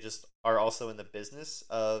awards. They just are also in the business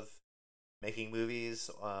of making movies,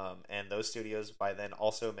 and those studios by then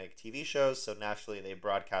also make TV shows, so naturally they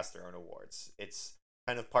broadcast their own awards. It's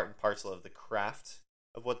kind of part and parcel of the craft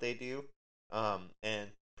of what they do, and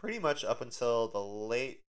pretty much up until the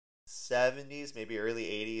late 70s, maybe early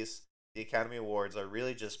 80s, the Academy Awards are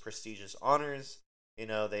really just prestigious honors.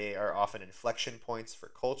 They are often inflection points for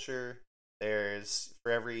culture. There's,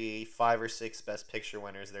 for every 5 or 6 Best Picture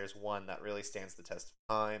winners, there's one that really stands the test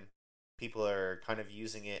of time. People are kind of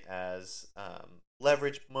using it as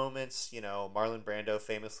leverage moments. Marlon Brando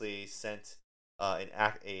famously sent an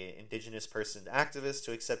indigenous person activist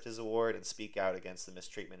to accept his award and speak out against the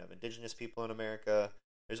mistreatment of indigenous people in America.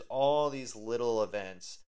 There's all these little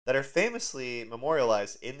events that are famously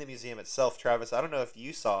memorialized in the museum itself. Travis, I don't know if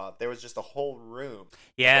you saw, there was just a whole room.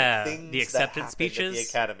 Yeah, the acceptance speeches. At the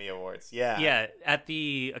Academy Awards, yeah. Yeah, at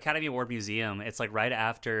the Academy Award Museum, it's like right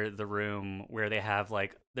after the room where they have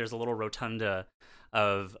there's a little rotunda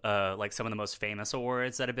of some of the most famous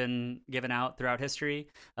awards that have been given out throughout history.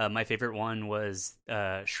 My favorite one was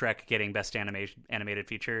Shrek getting Best Animated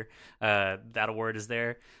Feature. That award is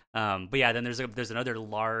there. But yeah, then there's another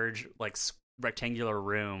large rectangular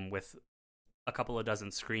room with a couple of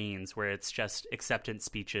dozen screens where it's just acceptance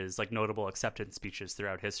speeches, notable acceptance speeches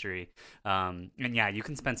throughout history. And yeah, you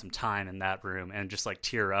can spend some time in that room and just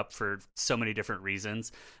tear up for so many different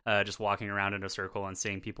reasons. Just walking around in a circle and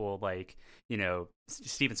seeing people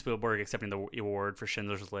Steven Spielberg accepting the award for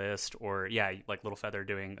Schindler's List, or Little Feather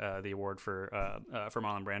doing the award for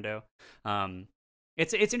Marlon Brando.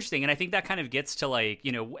 It's interesting, and I think that kind of gets to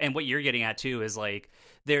and what you're getting at too is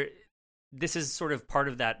this is sort of part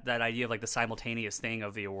of that idea of the simultaneous thing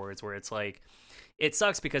of the awards, where it's it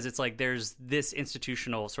sucks because it's there's this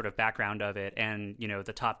institutional sort of background of it, and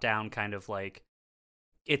the top down kind of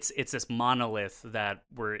it's this monolith that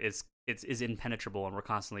is impenetrable, and we're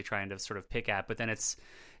constantly trying to sort of pick at. But then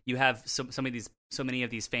you have so many of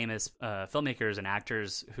these famous filmmakers and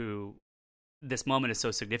actors who this moment is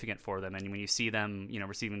so significant for them, and when you see them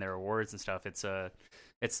receiving their awards and stuff, it's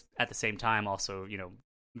at the same time also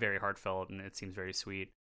very heartfelt, and it seems very sweet.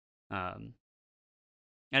 And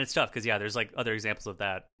it's tough because there's other examples of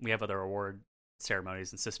that. We have other award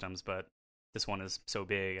ceremonies and systems, but this one is so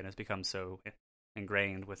big and has become so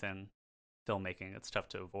ingrained within filmmaking, it's tough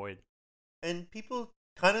to avoid. And people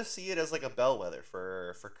kind of see it as a bellwether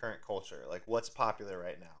for current culture, what's popular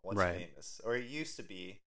right now, what's famous, or it used to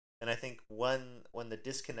be. And I think when the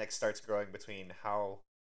disconnect starts growing between how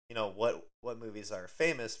what movies are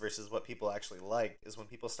famous versus what people actually like is when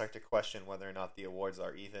people start to question whether or not the awards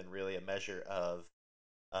are even really a measure of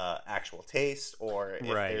actual taste, or if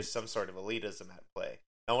there's some sort of elitism at play.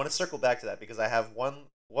 I want to circle back to that because I have one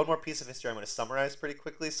more piece of history I'm going to summarize pretty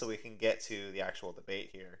quickly so we can get to the actual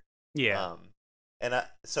debate here. Yeah.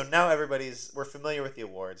 So now we're familiar with the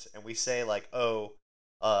awards, and we say like,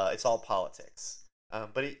 it's all politics.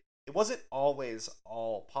 But it wasn't always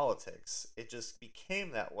all politics. It just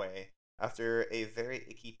became that way after a very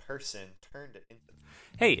icky person turned it into.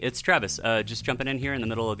 Hey, it's Travis. Just jumping in here in the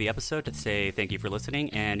middle of the episode to say thank you for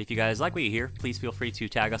listening. And if you guys like what you hear, please feel free to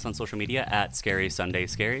tag us on social media at Scary Sunday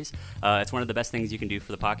Scaries. It's one of the best things you can do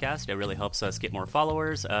for the podcast. It really helps us get more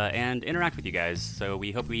followers and interact with you guys. So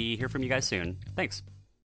we hope we hear from you guys soon. Thanks.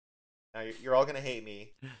 Now, you're all going to hate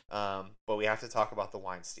me, but we have to talk about the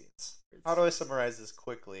Weinsteins. How do I summarize this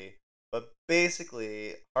quickly? But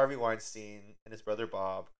basically, Harvey Weinstein and his brother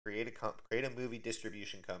Bob create a movie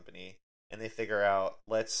distribution company, and they figure out,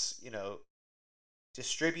 let's,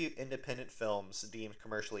 distribute independent films deemed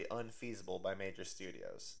commercially unfeasible by major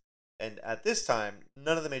studios. And at this time,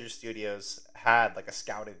 none of the major studios had like a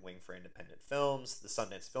scouting wing for independent films. The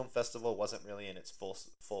Sundance Film Festival wasn't really in its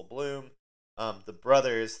full bloom.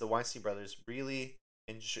 The Weinstein brothers, really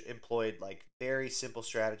employed like very simple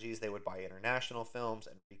strategies. They would buy international films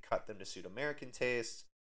and recut them to suit American tastes.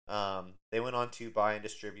 They went on to buy and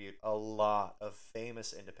distribute a lot of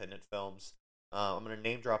famous independent films. I'm going to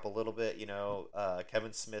name drop a little bit.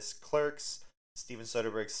 Kevin Smith's Clerks, Steven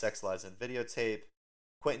Soderbergh's Sex, Lies, and Videotape.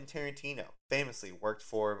 Quentin Tarantino famously worked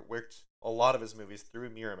a lot of his movies through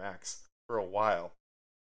Miramax for a while.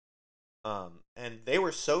 And they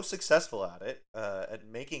were so successful at it, at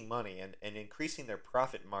making money and increasing their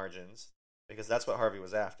profit margins, because that's what Harvey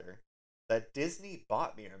was after, that Disney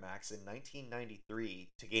bought Miramax in 1993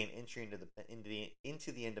 to gain entry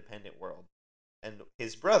into the independent world. And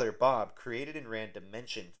his brother, Bob, created and ran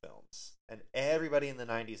Dimension Films. And everybody in the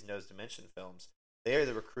 90s knows Dimension Films. They are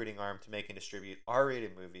the recruiting arm to make and distribute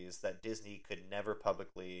R-rated movies that Disney could never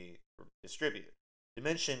publicly distribute.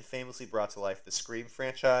 Dimension famously brought to life the Scream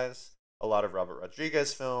franchise, a lot of Robert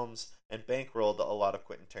Rodriguez films, and bankrolled a lot of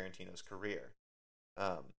Quentin Tarantino's career.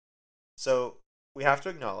 So we have to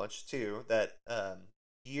acknowledge, too, that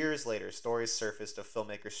years later, stories surfaced of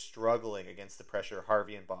filmmakers struggling against the pressure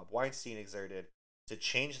Harvey and Bob Weinstein exerted to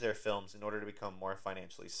change their films in order to become more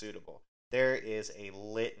financially suitable. There is a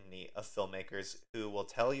litany of filmmakers who will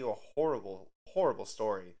tell you a horrible, horrible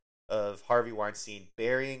story of Harvey Weinstein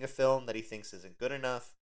burying a film that he thinks isn't good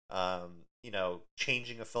enough,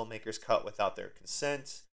 changing a filmmaker's cut without their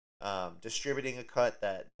consent, distributing a cut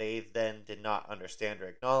that they then did not understand or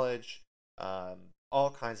acknowledge,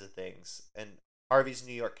 all kinds of things. And Harvey's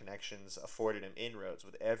New York connections afforded him inroads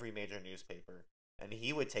with every major newspaper, and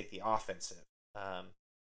he would take the offensive,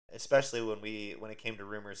 especially when it came to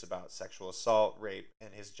rumors about sexual assault, rape,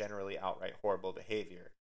 and his generally outright horrible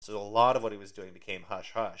behavior. So a lot of what he was doing became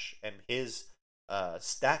hush-hush, and his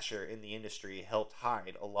stature in the industry helped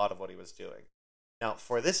hide a lot of what he was doing. Now,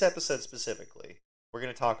 for this episode specifically, we're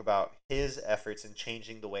going to talk about his efforts in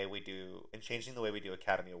changing the way we do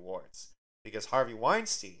Academy Awards, because Harvey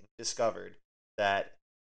Weinstein discovered that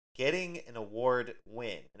getting an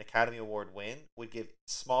Academy Award win, would give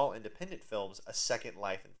small independent films a second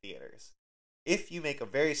life in theaters. If you make a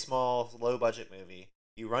very small, low-budget movie,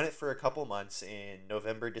 you run it for a couple months in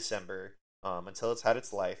November, December, until it's had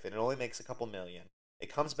its life, and it only makes a couple million.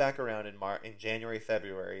 It comes back around in January,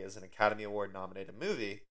 February as an Academy Award nominated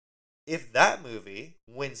movie. If that movie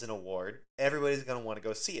wins an award, everybody's going to want to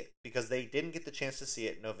go see it, because they didn't get the chance to see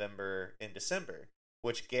it in November and December,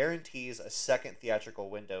 which guarantees a second theatrical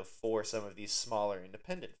window for some of these smaller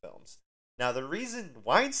independent films. Now, the reason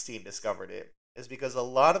Weinstein discovered it is because a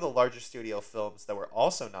lot of the larger studio films that were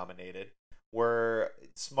also nominated were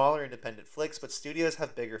smaller independent flicks, but studios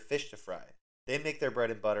have bigger fish to fry. They make their bread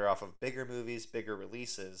and butter off of bigger movies, bigger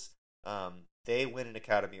releases. They win an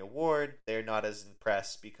Academy Award. They're not as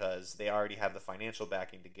impressed because they already have the financial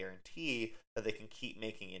backing to guarantee that they can keep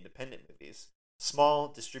making independent movies. Small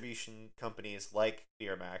distribution companies like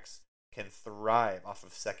Miramax can thrive off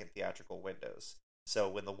of second theatrical windows. So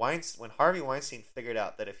when Harvey Weinstein figured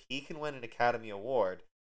out that if he can win an Academy Award,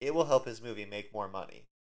 it will help his movie make more money.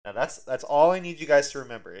 Now that's all I need you guys to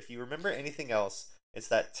remember. If you remember anything else, it's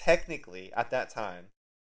that technically at that time,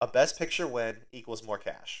 a Best Picture win equals more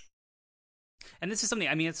cash. And this is something,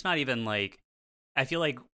 it's not even like, I feel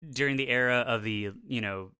like during the era of the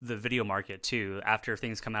video market too, after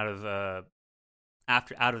things come out of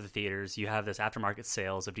out of the theaters, you have this aftermarket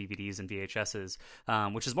sales of DVDs and VHSs,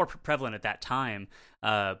 which is more prevalent at that time.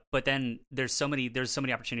 But then there's so many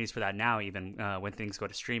opportunities for that now, even when things go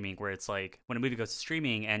to streaming, where it's like when a movie goes to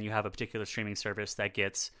streaming and you have a particular streaming service that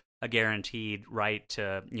gets a guaranteed right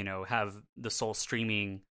to, have the sole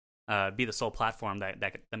streaming, be the sole platform that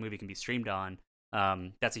the movie can be streamed on.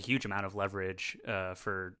 That's a huge amount of leverage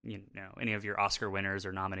for any of your Oscar winners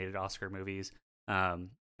or nominated Oscar movies.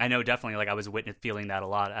 I know definitely, like, I was feeling that a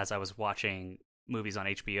lot as I was watching movies on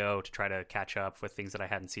HBO to try to catch up with things that I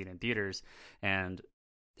hadn't seen in theaters, and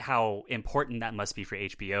how important that must be for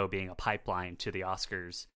HBO being a pipeline to the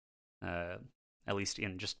Oscars, at least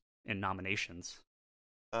in nominations.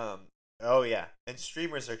 Oh yeah, and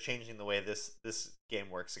streamers are changing the way this game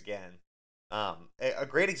works again. A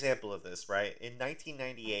great example of this, right? In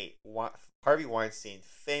 1998, Harvey Weinstein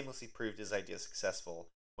famously proved his idea successful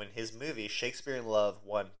when his movie Shakespeare in Love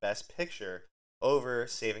won Best Picture over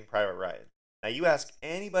Saving Private Ryan. Now, you ask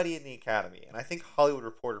anybody in the Academy, and I think Hollywood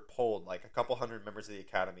Reporter polled like a couple hundred members of the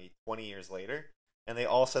Academy 20 years later, and they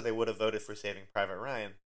all said they would have voted for Saving Private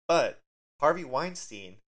Ryan. But Harvey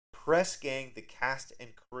Weinstein press-ganged the cast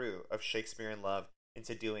and crew of Shakespeare in Love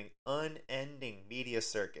into doing unending media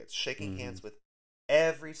circuits, shaking hands with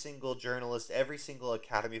every single journalist, every single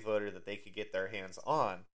Academy voter that they could get their hands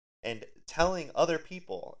on, and telling other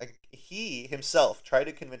people. He himself tried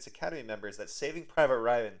to convince Academy members that Saving Private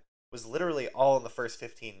Ryan was literally all in the first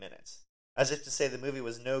 15 minutes, as if to say the movie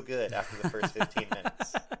was no good after the first 15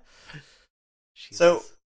 minutes. Jesus. So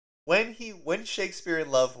when Shakespeare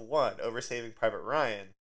in Love won over Saving Private Ryan,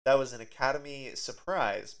 that was an Academy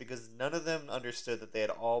surprise, because none of them understood that they had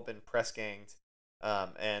all been press-ganged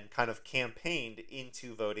and kind of campaigned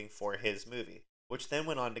into voting for his movie, which then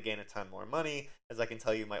went on to gain a ton more money. As I can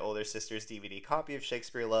tell you, my older sister's DVD copy of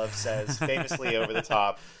Shakespeare in Love says famously over the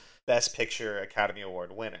top, Best Picture Academy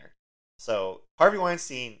Award winner. So Harvey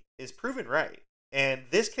Weinstein is proven right. And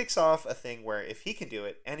this kicks off a thing where if he can do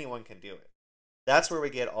it, anyone can do it. That's where we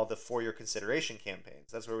get all the For Your Consideration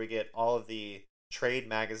campaigns. That's where we get all of the trade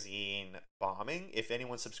magazine bombing. If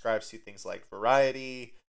anyone subscribes to things like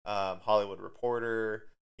Variety, Hollywood Reporter,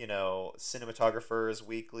 Cinematographers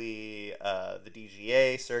Weekly, the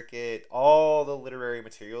DGA circuit, all the literary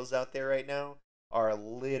materials out there right now are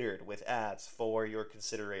littered with ads for your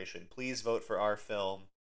consideration. Please vote for our film,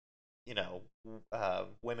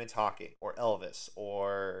 Women Talking, or Elvis,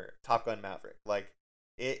 or Top Gun Maverick.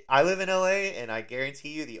 I live in LA, and I guarantee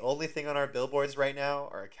you the only thing on our billboards right now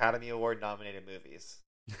are Academy Award nominated movies.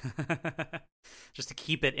 Just to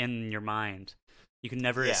keep it in your mind. You can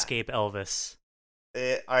never escape Elvis.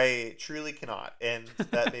 I truly cannot, and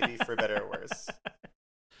that may be for better or worse.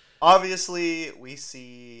 Obviously, we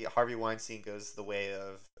see Harvey Weinstein goes the way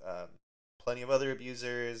of plenty of other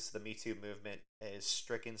abusers. The Me Too movement has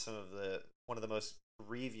stricken one of the most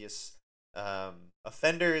grievous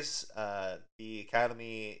offenders. The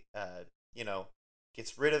Academy,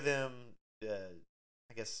 gets rid of him.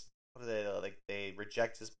 I guess, what do they they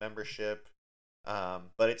reject his membership.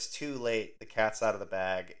 But it's too late. The cat's out of the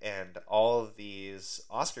bag, and all of these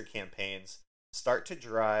Oscar campaigns start to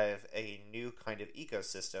drive a new kind of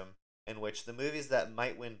ecosystem in which the movies that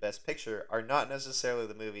might win Best Picture are not necessarily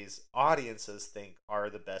the movies audiences think are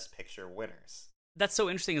the Best Picture winners. That's so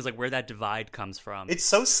interesting, is where that divide comes from. It's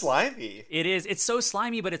so slimy. It is. It's so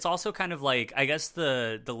slimy, but it's also kind of I guess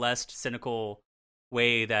the less cynical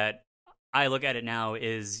way that I look at it now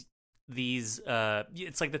is these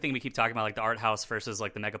it's the thing we keep talking about, the art house versus the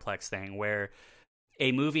megaplex thing, where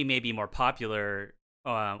a movie may be more popular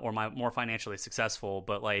or more financially successful,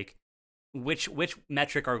 but which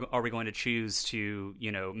metric are we going to choose to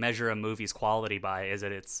measure a movie's quality by? Is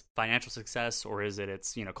it its financial success, or is it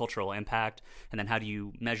its cultural impact? And then how do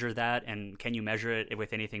you measure that, and can you measure it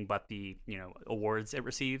with anything but the awards it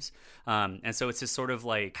receives? And so it's just sort of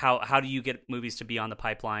how do you get movies to be on the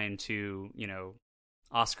pipeline to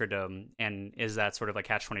Oscardom, and is that sort of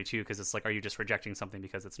catch-22, because it's are you just rejecting something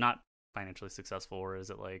because it's not financially successful, or is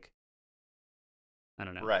it I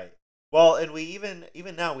don't know. Right. Well, and we even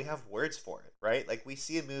now we have words for it, right? We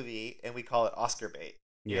see a movie and we call it Oscar bait.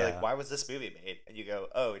 You're why was this movie made? And you go,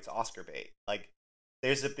 oh, it's Oscar bait.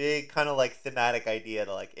 There's a big kind of thematic idea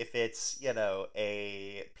to if it's,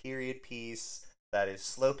 a period piece that is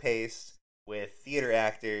slow paced with theater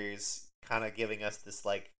actors kind of giving us this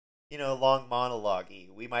long monologue-y,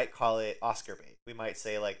 we might call it Oscar bait. We might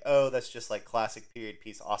say oh, that's just classic period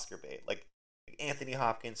piece Oscar bait, like Anthony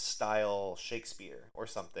Hopkins style Shakespeare or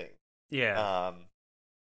something. Yeah.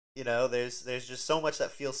 There's just so much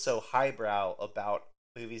that feels so highbrow about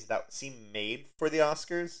movies that seem made for the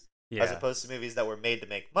Oscars, as opposed to movies that were made to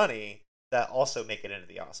make money. that also make it into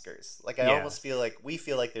the Oscars. Like, I almost feel like we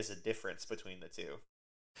feel like there's a difference between the two.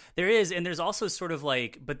 There is, and there's also sort of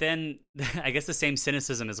like, but then I guess the same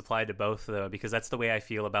cynicism is applied to both, though, because that's the way I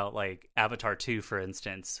feel about like Avatar 2, for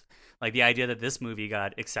instance. Like the idea that this movie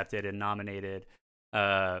got accepted and nominated,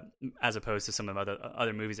 as opposed to some of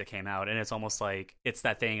other movies that came out, and it's almost like it's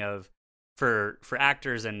that thing of for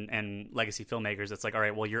actors and legacy filmmakers, it's like, all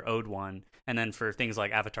right, well, you're owed one, and then for things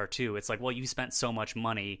like Avatar 2, it's like, well, you spent so much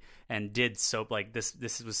money and did so, like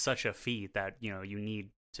this was such a feat that you need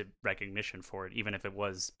to recognition for it, even if it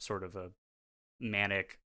was sort of a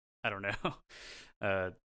manic, I don't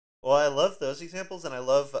know. Well, I love those examples, and I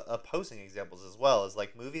love opposing examples as well, as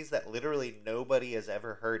like movies that literally nobody has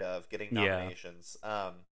ever heard of getting nominations.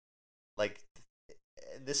 Like,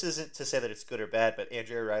 this isn't to say that it's good or bad, but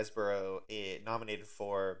Andrea Riseborough, nominated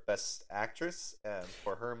for Best Actress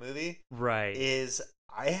for her movie, right?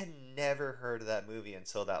 I had never heard of that movie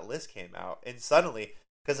until that list came out, and suddenly,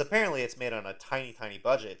 because apparently it's made on a tiny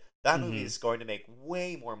budget, that movie is going to make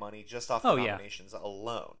way more money just off the nominations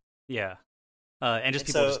alone. Yeah. And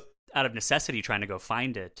people just out of necessity trying to go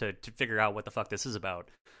find it to figure out what the fuck this is about.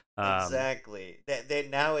 Exactly.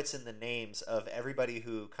 Now it's in the names of everybody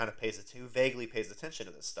who kind of who vaguely pays attention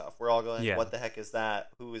to this stuff. We're all going, what the heck is that?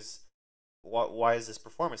 Why is this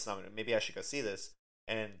performance nominated? Maybe I should go see this.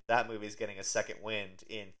 And that movie is getting a second wind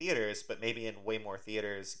in theaters, but maybe in way more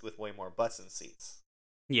theaters with way more butts and seats.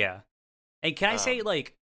 Yeah. And can I say,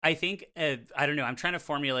 like, I think, I don't know, I'm trying to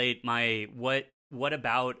formulate my, what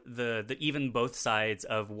about the even both sides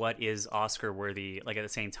of what is Oscar worthy, like, at the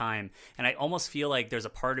same time. And I almost feel like there's a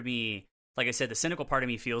part of me, like I said, the cynical part of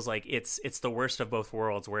me feels like it's the worst of both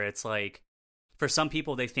worlds, where it's like, for some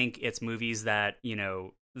people, they think it's movies that,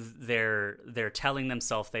 they're telling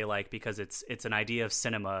themselves they like because it's an idea of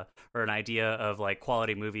cinema or an idea of like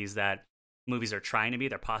quality movies that movies are trying to be,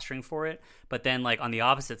 they're posturing for it. But then, like, on the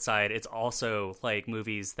opposite side, it's also like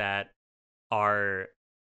movies that are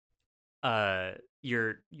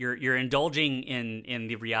you're indulging in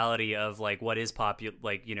the reality of like what is popular,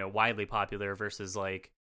 like, widely popular versus like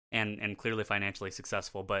and clearly financially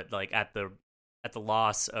successful, but like at the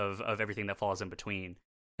loss of everything that falls in between.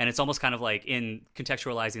 And it's almost kind of like, in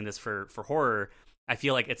contextualizing this for horror, I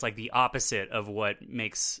feel like it's like the opposite of what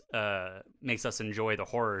makes us enjoy the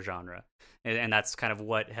horror genre. And that's kind of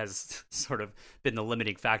what has sort of been the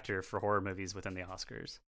limiting factor for horror movies within the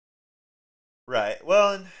Oscars. Right.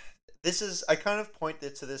 Well, and I kind of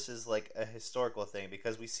pointed to this as like a historical thing,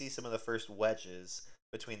 because we see some of the first wedges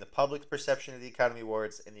between the public's perception of the Academy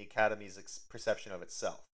Awards and the Academy's perception of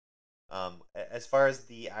itself. As far as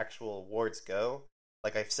the actual awards go,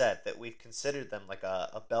 like I've said, that we've considered them like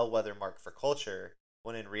a bellwether mark for culture,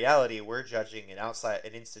 when in reality we're judging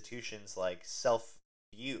an institution's like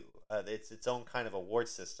self-view. It's its own kind of award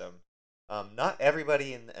system. Not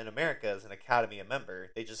everybody in America is an Academy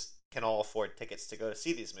member. They just can all afford tickets to go to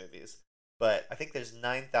see these movies. But I think there's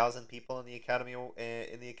 9,000 people in the Academy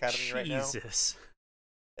right now. Jesus.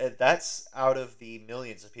 That's out of the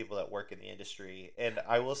millions of people that work in the industry. And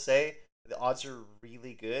I will say, the odds are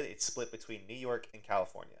really good. It's split between New York and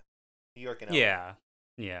California. New York and LA.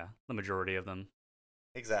 Yeah, the majority of them.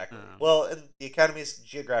 Exactly. Well, and the Academy is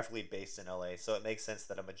geographically based in LA, so it makes sense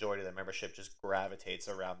that a majority of their membership just gravitates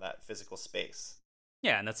around that physical space.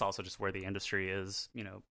 Yeah, and that's also just where the industry is,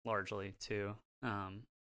 largely, too.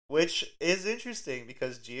 Which is interesting,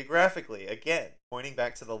 because geographically, again, pointing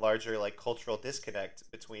back to the larger like cultural disconnect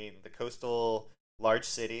between the coastal large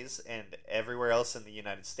cities and everywhere else in the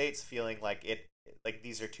United States, feeling like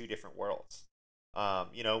these are two different worlds.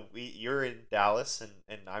 You're in Dallas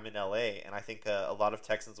and I'm in LA, and I think a lot of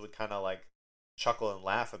Texans would kind of like chuckle and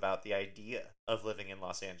laugh about the idea of living in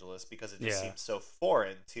Los Angeles, because it just seems so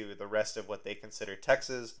foreign to the rest of what they consider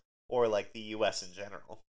Texas or like the U.S. in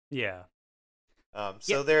general. Yeah.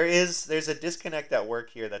 There's a disconnect at work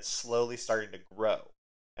here that's slowly starting to grow.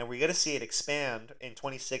 And we're going to see it expand. In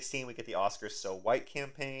 2016, we get the Oscars So White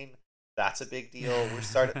campaign. That's a big deal.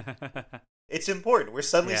 It's important. We're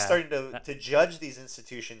suddenly starting to judge these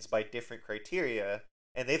institutions by different criteria,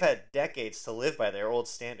 and they've had decades to live by their old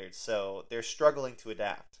standards, so they're struggling to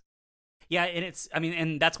adapt. Yeah, and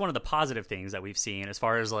and that's one of the positive things that we've seen as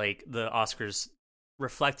far as like the Oscars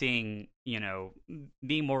reflecting,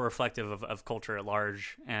 being more reflective of culture at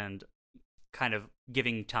large, and kind of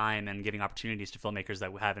giving time and giving opportunities to filmmakers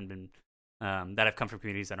that haven't been that have come from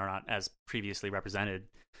communities that are not as previously represented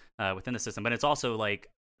within the system. But it's also like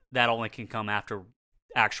that only can come after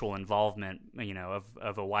actual involvement,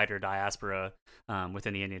 of a wider diaspora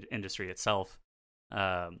within the industry itself.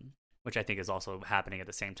 which I think is also happening at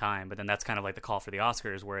the same time. But then that's kind of like the call for the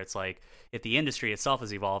Oscars, where it's like if the industry itself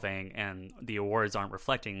is evolving and the awards aren't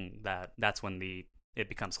reflecting that, that's when it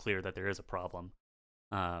becomes clear that there is a problem.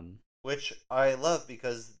 Which I love,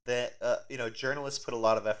 because that journalists put a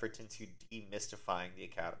lot of effort into demystifying the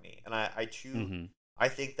Academy, and I too Mm-hmm. I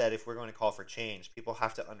think that if we're going to call for change, people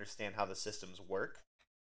have to understand how the systems work.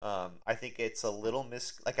 I think it's a little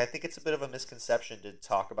I think it's a bit of a misconception to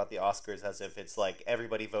talk about the Oscars as if it's like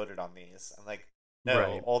everybody voted on these. I'm like, no,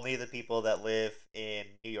 Right. only the people that live in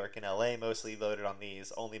New York and LA mostly voted on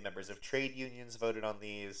these. Only members of trade unions voted on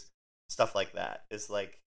these. Stuff like that is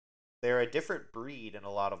like, they're a different breed in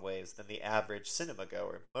a lot of ways than the average cinema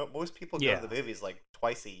goer. Most people go to the movies like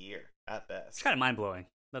twice a year at best. It's kind of mind blowing.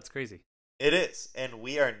 That's crazy. It is, and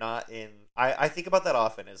we are not in. I think about that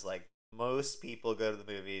often. Is like, most people go to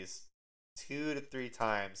the movies 2 to 3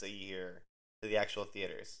 times a year to the actual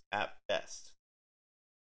theaters at best.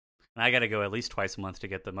 And I got to go at least twice a month to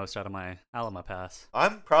get the most out of my Alamo pass.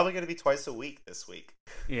 I'm probably going to be twice a week this week.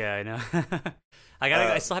 Yeah, I know.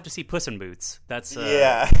 I still have to see Puss in Boots. That's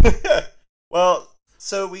yeah. Well,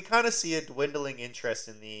 so we kind of see a dwindling interest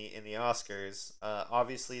in the Oscars.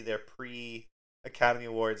 Obviously, their pre-Academy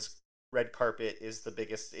Awards red carpet is the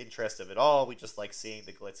biggest interest of it all. We just like seeing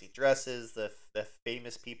the glitzy dresses, the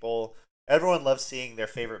famous people. Everyone loves seeing their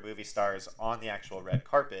favorite movie stars on the actual red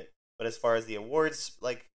carpet. But as far as the awards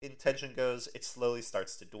intention goes, it slowly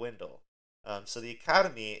starts to dwindle. So the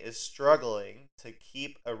Academy is struggling to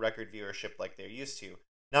keep a record viewership like they're used to.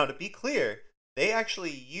 Now, to be clear, they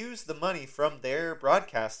actually use the money from their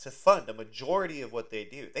broadcast to fund a majority of what they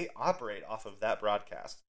do. They operate off of that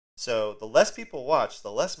broadcast. So the less people watch,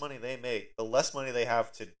 the less money they make, the less money they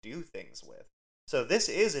have to do things with. So this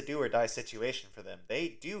is a do or die situation for them.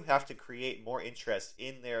 They do have to create more interest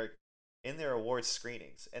in their awards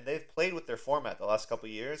screenings, and they've played with their format the last couple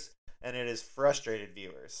of years, and it has frustrated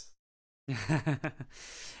viewers.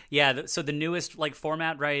 Yeah, so the newest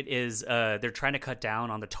format, right, is they're trying to cut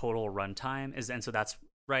down on the total runtime, and so that's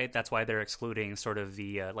right. That's why they're excluding sort of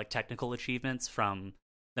the technical achievements from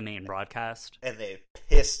the main broadcast. And they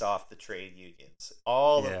pissed off the trade unions.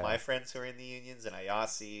 All of my friends who are in the unions and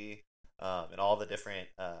IATSE, and all the different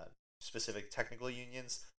specific technical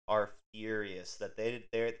unions are furious that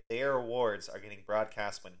their awards are getting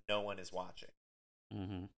broadcast when no one is watching.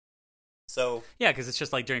 Mm-hmm. So yeah, because it's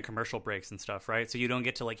just during commercial breaks and stuff, right? So you don't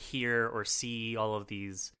get to hear or see all of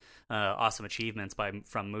these awesome achievements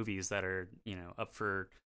from movies that are up for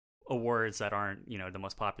awards that aren't the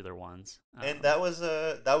most popular ones. And that was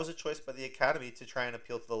a choice by the Academy to try and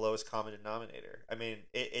appeal to the lowest common denominator. I mean,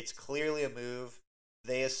 it's clearly a move.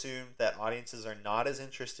 They assume that audiences are not as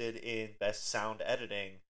interested in best sound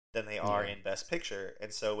editing than they are in best picture,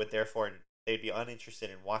 and so therefore they'd be uninterested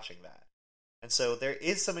in watching that. And so there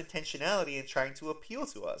is some intentionality in trying to appeal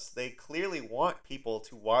to us. They clearly want people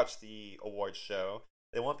to watch the awards show.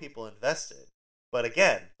 They want people invested. But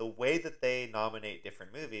again, the way that they nominate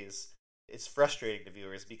different movies is frustrating to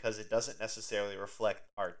viewers because it doesn't necessarily reflect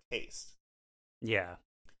our taste. Yeah.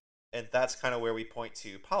 And that's kind of where we point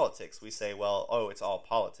to politics. We say, well, it's all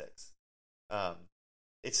politics.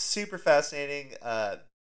 It's super fascinating.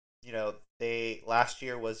 Last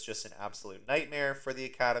year was just an absolute nightmare for the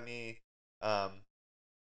Academy.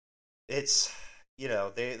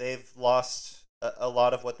 They've lost a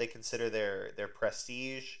lot of what they consider their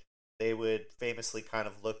prestige. They would famously kind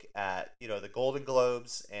of look at the Golden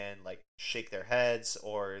Globes and shake their heads,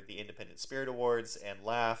 or the Independent Spirit Awards and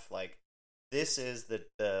laugh this is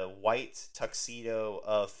the white tuxedo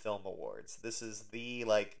of film awards. This is the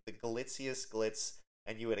glitziest glitz,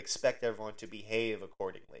 and you would expect everyone to behave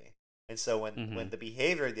accordingly. And so when the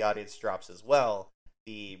behavior of the audience drops as well,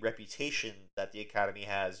 the reputation that the Academy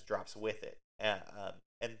has drops with it. And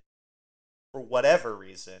for whatever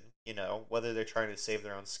reason, whether they're trying to save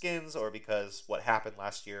their own skins or because what happened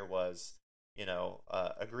last year was,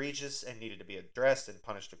 egregious and needed to be addressed and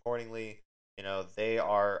punished accordingly,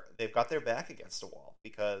 they've got their back against a wall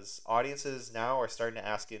because audiences now are starting to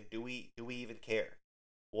ask, do we even care?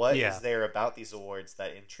 What is there about these awards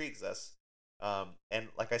that intrigues us? And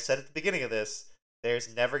like I said at the beginning of this,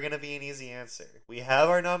 there's never going to be an easy answer. We have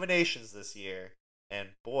our nominations this year, and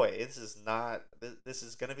boy, this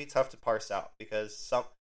is going to be tough to parse out because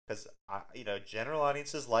general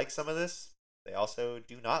audiences like some of this. They also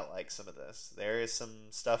do not like some of this. There is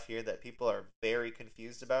some stuff here that people are very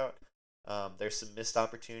confused about. There's some missed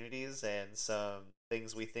opportunities and some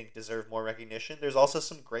things we think deserve more recognition. There's also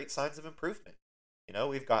some great signs of improvement.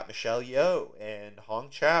 We've got Michelle Yeoh and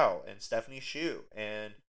Hong Chow and Stephanie Hsu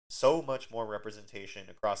and so much more representation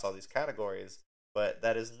across all these categories. But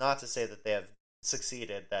that is not to say that they have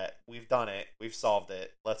succeeded, that we've done it, we've solved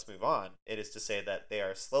it, let's move on. It is to say that they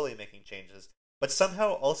are slowly making changes, but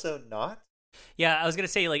somehow also not. Yeah, I was gonna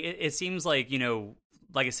say, like, it seems like,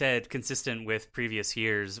 like I said, consistent with previous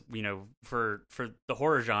years, for the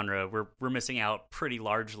horror genre, we're missing out pretty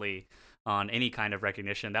largely on any kind of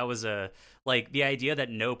recognition. That was like the idea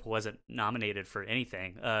that Nope wasn't nominated for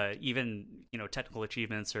anything, even technical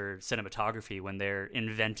achievements or cinematography, when they're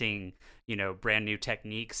inventing brand new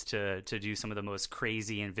techniques to do some of the most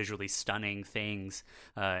crazy and visually stunning things,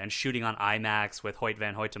 and shooting on IMAX with Hoyt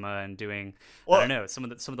van Hoytema and doing I don't know, some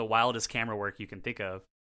of the wildest camera work you can think of.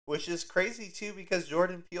 Which is crazy too, because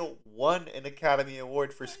Jordan Peele won an Academy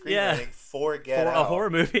Award for screenwriting for Get Out, a horror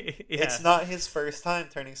movie. Yeah. It's not his first time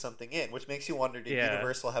turning something in, which makes you wonder: did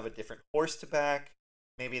Universal have a different horse to back?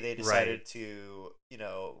 Maybe they decided to,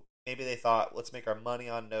 maybe they thought, let's make our money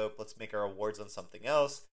on Nope, let's make our awards on something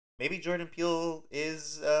else. Maybe Jordan Peele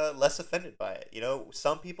is less offended by it.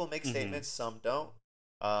 Some people make statements, some don't.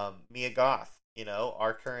 Mia Goth,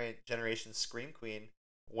 our current generation Scream Queen,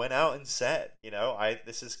 went out and said,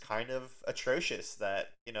 this is kind of atrocious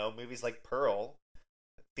that, movies like Pearl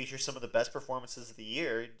feature some of the best performances of the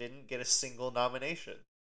year, didn't get a single nomination.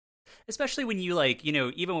 Especially when you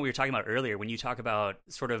even when we were talking about earlier, when you talk about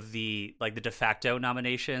sort of the de facto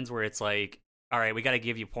nominations, where it's like, all right, we got to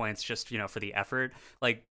give you points just, for the effort.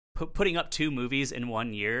 Like, putting up 2 movies in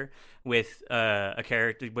 1 year with a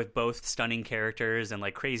character with both stunning characters and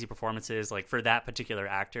like crazy performances, like for that particular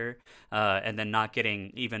actor, and then not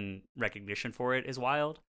getting even recognition for it is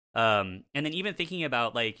wild. And then even thinking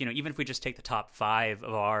about even if we just take the top 5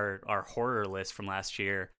 of our horror list from last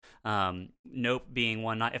year, Nope being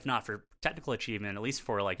one, if not for technical achievement, at least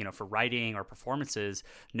for for writing or performances,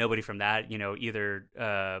 nobody from that, either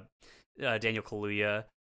Daniel Kaluuya,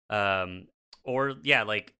 or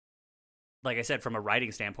like I said, from a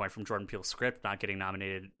writing standpoint, from Jordan Peele's script not getting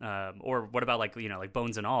nominated, or what about like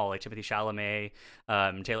Bones and All, like Timothée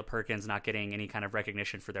Chalamet, Taylor Perkins not getting any kind of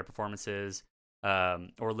recognition for their performances,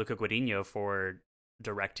 or Luca Guadagnino for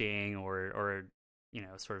directing or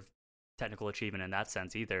sort of technical achievement in that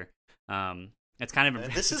sense either. It's kind of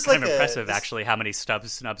impressive actually how many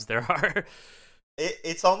snubs there are.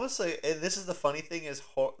 It's almost like, and this is the funny thing, is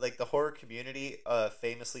the horror community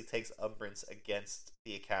famously takes umbrance against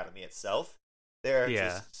the Academy itself.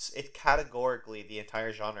 Categorically, the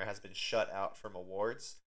entire genre has been shut out from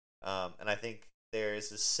awards, and I think there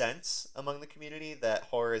is a sense among the community that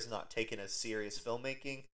horror is not taken as serious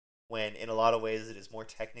filmmaking, when in a lot of ways it is more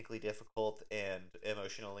technically difficult and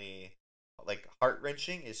emotionally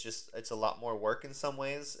heart-wrenching. It's a lot more work in some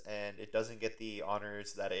ways, and it doesn't get the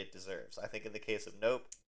honors that it deserves. I think in the case of Nope,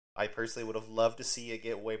 I personally would have loved to see it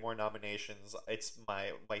get way more nominations. It's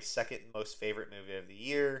my second most favorite movie of the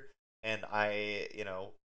year, and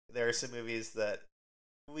there are some movies that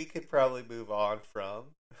we could probably move on from.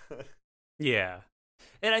 Yeah.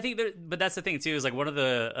 And I think but that's the thing too, is like one of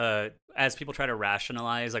the as people try to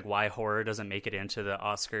rationalize like why horror doesn't make it into the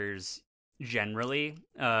Oscars generally,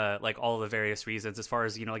 like all the various reasons, as far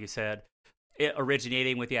as like you said, it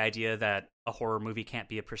originating with the idea that a horror movie can't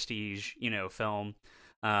be a prestige film,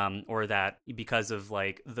 or that because of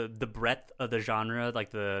like the breadth of the genre, like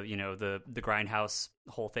the grindhouse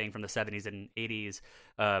whole thing from the 70s and 80s,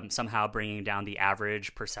 somehow bringing down the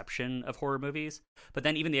average perception of horror movies. But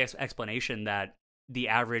then even the explanation that the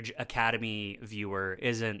average Academy viewer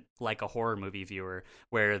isn't like a horror movie viewer,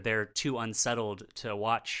 where they're too unsettled to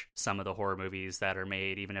watch some of the horror movies that are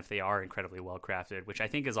made, even if they are incredibly well crafted, which I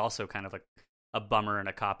think is also kind of a bummer and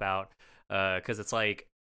a cop out, because it's like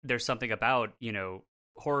there's something about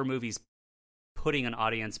horror movies putting an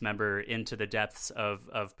audience member into the depths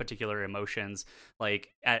of particular emotions, like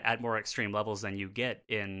at more extreme levels than you get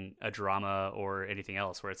in a drama or anything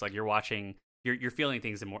else, where it's like you're feeling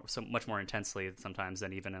things so much more intensely sometimes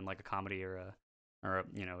than even in like a comedy or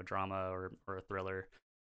a drama or a thriller.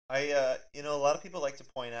 A lot of people like to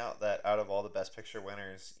point out that out of all the Best Picture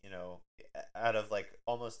winners, out of like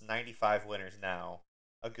almost 95 winners now,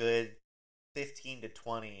 a good 15 to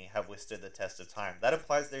 20 have withstood the test of time. That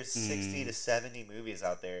implies there's 60 to 70 movies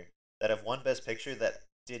out there that have won Best Picture that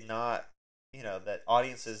did not, that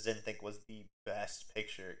audiences didn't think was the best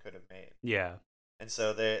picture it could have made. Yeah. And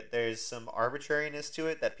so there's some arbitrariness to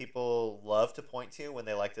it that people love to point to when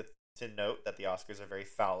they like to note that the Oscars are very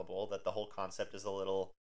fallible, that the whole concept is a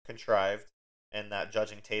little contrived, and that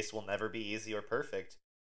judging taste will never be easy or perfect.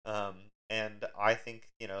 And I think,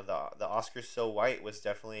 the Oscars So White was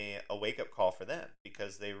definitely a wake-up call for them,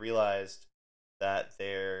 because they realized that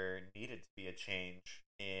there needed to be a change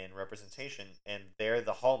in representation, and they're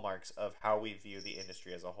the hallmarks of how we view the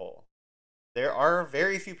industry as a whole. there are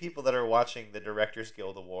very few people that are watching the Directors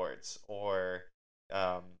Guild Awards or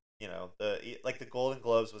the Golden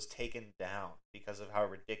Globes was taken down because of how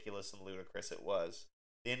ridiculous and ludicrous it was.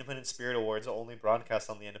 The Independent Spirit Awards only broadcast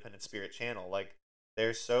on the Independent Spirit channel. Like,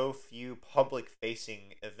 there's so few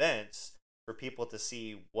public-facing events for people to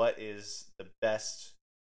see what are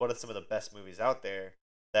some of the best movies out there,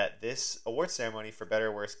 that this award ceremony, for better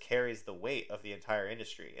or worse, carries the weight of the entire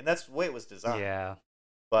industry. And that's the way it was designed. Yeah.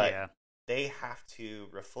 But they have to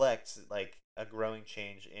reflect, like, a growing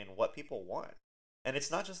change in what people want. And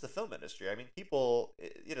it's not just the film industry. I mean, people,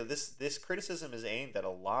 this criticism is aimed at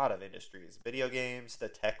a lot of industries. Video games, the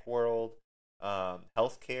tech world,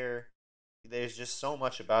 healthcare. There's just so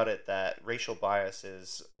much about it that racial bias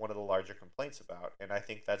is one of the larger complaints about. And I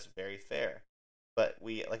think that's very fair. But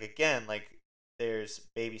there's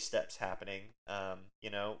baby steps happening.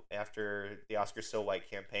 After the Oscars So White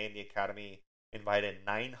campaign, the Academy invited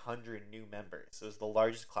 900 new members. It was the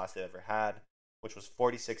largest class they've ever had, which was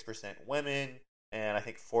 46% women, and I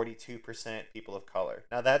think 42% people of color.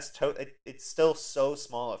 Now that's it's still so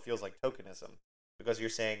small it feels like tokenism, because you're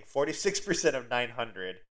saying 46% of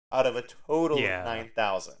 900 out of a total of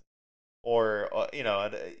 9,000, or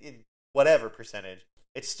in whatever percentage.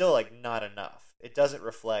 It's still like not enough. It doesn't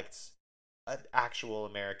reflect an actual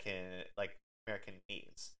American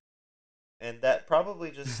needs, and that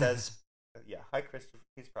probably just says, hi Christopher.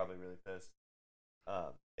 He's probably really pissed.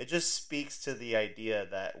 It just speaks to the idea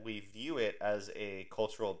that we view it as a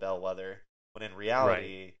cultural bellwether, when in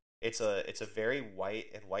reality, it's a very white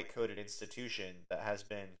and white-coded institution that has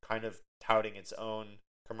been kind of touting its own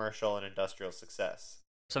commercial and industrial success.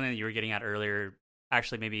 Something that you were getting at earlier,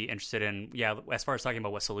 actually maybe interested in, as far as talking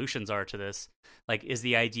about what solutions are to this, like, is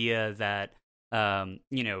the idea that,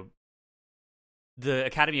 the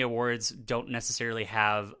Academy Awards don't necessarily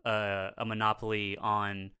have a monopoly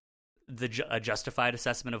on a justified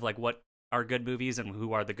assessment of like what are good movies and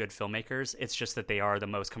who are the good filmmakers. It's just that they are the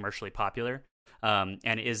most commercially popular. And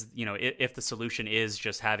if the solution is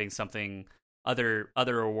just having something, other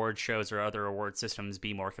award shows or other award systems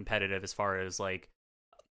be more competitive as far as like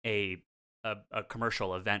a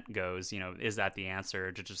commercial event goes, is that the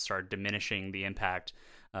answer, to just start diminishing the impact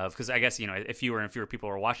of, because I guess, if fewer and fewer people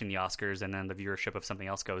are watching the Oscars, and then the viewership of something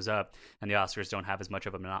else goes up, and the Oscars don't have as much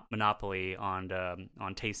of a monopoly on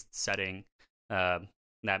taste setting,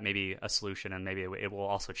 that may be a solution, and maybe it will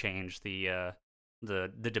also change the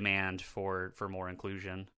demand for more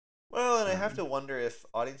inclusion. Well, and I have to wonder if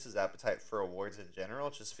audiences' appetite for awards in general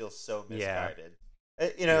just feels so misguided.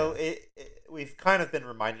 We've kind of been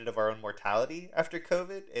reminded of our own mortality after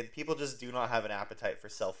COVID, and people just do not have an appetite for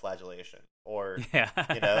self-flagellation, or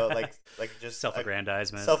just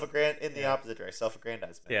self-aggrandizement. In the opposite direction,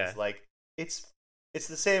 self-aggrandizement. Yeah. It's like it's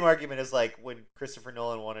the same argument as like when Christopher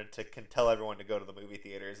Nolan wanted to tell everyone to go to the movie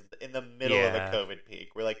theaters in the middle of the COVID peak,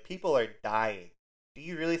 where like people are dying. Do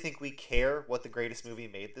you really think we care what the greatest movie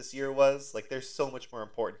made this year was? Like, there's so much more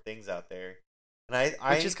important things out there. And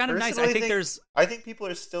which is kind of nice. I think people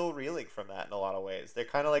are still reeling from that in a lot of ways. They're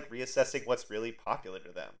kind of like reassessing what's really popular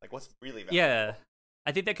to them, like what's really valuable. Yeah,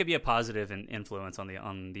 I think that could be a positive influence on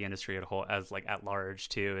the industry at whole, as like at large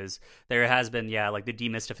too. Is there has been like the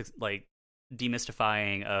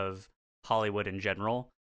demystifying of Hollywood in general,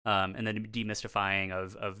 and then demystifying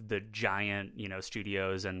of the giant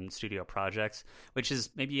studios and studio projects, which is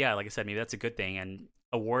maybe like I said, maybe that's a good thing. And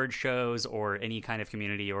award shows or any kind of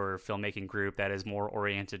community or filmmaking group that is more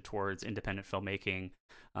oriented towards independent filmmaking,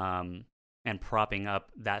 and propping up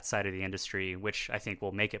that side of the industry, which I think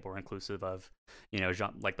will make it more inclusive of,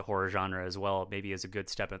 like the horror genre as well, maybe is a good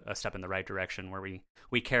step in the right direction, where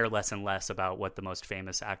we care less and less about what the most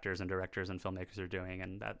famous actors and directors and filmmakers are doing,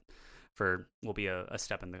 and that will be a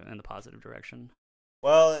step in the positive direction.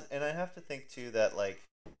 Well, and I have to think too that like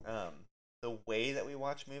the way that we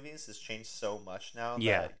watch movies has changed so much now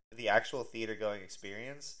that the actual theater going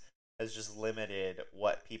experience has just limited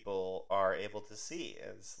what people are able to see.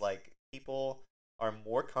 It's like people are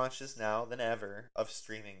more conscious now than ever of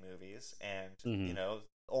streaming movies, and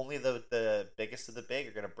only the biggest of the big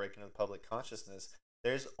are going to break into the public consciousness.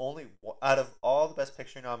 There's only, out of all the Best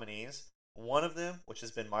Picture nominees, one of them, which has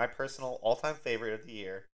been my personal all-time favorite of the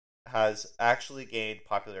year, has actually gained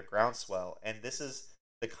popular groundswell, and this is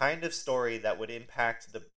the kind of story that would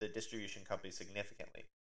impact the distribution company significantly.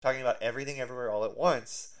 Talking about Everything Everywhere All at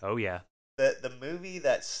Once. Oh yeah. The movie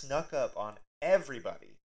that snuck up on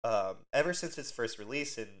everybody ever since its first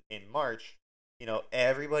release in March.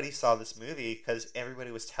 Everybody saw this movie because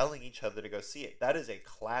everybody was telling each other to go see it. That is a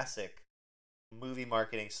classic movie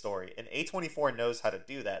marketing story, and A24 knows how to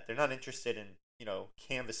do that. They're not interested in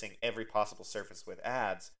canvassing every possible surface with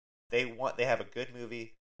ads. They have a good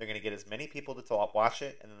movie. They're going to get as many people to watch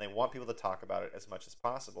it, and then they want people to talk about it as much as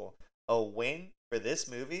possible. A win for this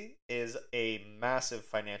movie is a massive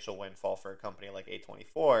financial windfall for a company like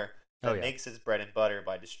A24 that makes its bread and butter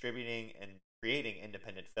by distributing and creating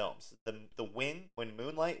independent films. The win when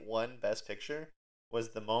Moonlight won Best Picture was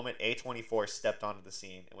the moment A24 stepped onto the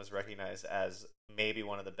scene and was recognized as maybe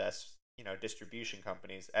one of the best, distribution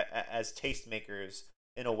companies as tastemakers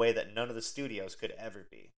in a way that none of the studios could ever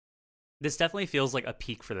be. This definitely feels like a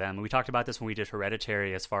peak for them. We talked about this when we did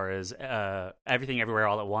Hereditary, as far as Everything Everywhere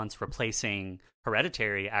All at Once replacing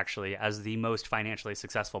Hereditary actually as the most financially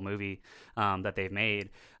successful movie that they've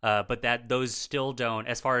made. But that those still don't,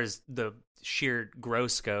 as far as the sheer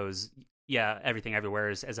gross goes, Everything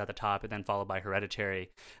Everywhere is at the top, and then followed by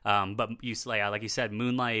Hereditary. But like you said,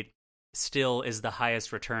 Moonlight still is the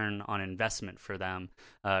highest return on investment for them,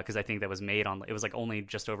 because I think that was made on, it was like only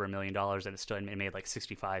just over $1 million, and it made like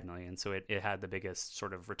 $65 million, so it had the biggest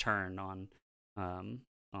sort of return on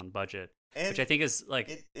budget, and which I think is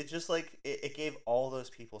like it gave all those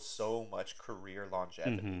people so much career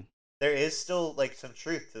longevity. Mm-hmm. There is still like some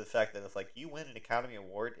truth to the fact that if like you win an Academy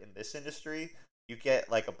Award in this industry, you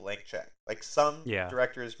get like a blank check. Like some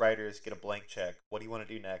directors, writers get a blank check. What do you want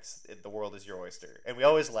to do next? The world is your oyster. And we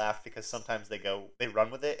always laugh because sometimes they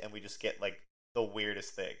run with it and we just get like the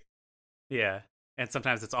weirdest thing. Yeah. And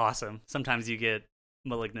sometimes it's awesome. Sometimes you get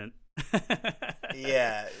Malignant.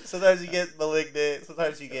 Yeah. Sometimes you get Malignant.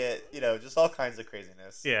 Sometimes you get, just all kinds of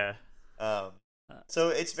craziness. Yeah. So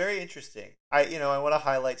it's very interesting. I want to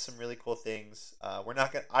highlight some really cool things. I'm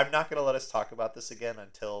not gonna let us talk about this again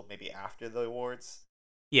until maybe after the awards.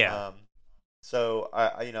 Yeah. So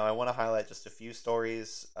I want to highlight just a few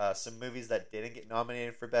stories. Some movies that didn't get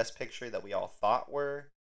nominated for Best Picture that we all thought were.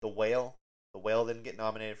 The Whale. The Whale didn't get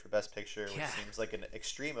nominated for Best Picture, which seems like an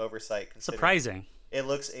extreme oversight. Surprising. It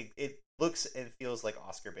looks and feels like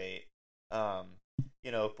Oscar bait.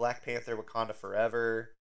 Black Panther: Wakanda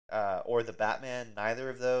Forever. Or the Batman, neither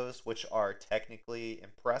of those, which are technically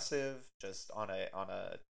impressive, just on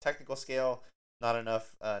a technical scale, not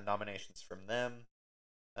enough nominations from them.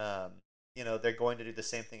 They're going to do the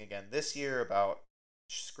same thing again this year about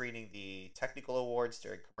screening the technical awards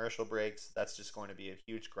during commercial breaks. That's just going to be a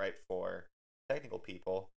huge gripe for technical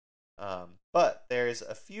people. But there's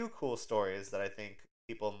a few cool stories that I think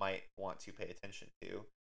people might want to pay attention to.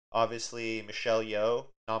 Obviously, Michelle Yeoh,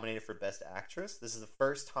 nominated for Best Actress. This is the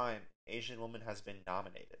first time an Asian woman has been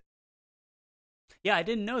nominated. Yeah, I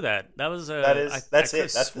didn't know that. That's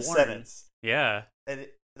it. That's the sentence. Yeah. And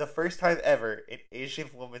the first time ever an Asian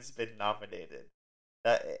woman's been nominated.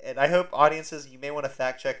 And I hope audiences, you may want to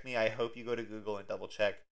fact check me. I hope you go to Google and double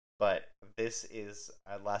check. But this is,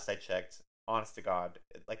 last I checked, honest to God,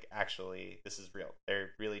 like actually, this is real. They're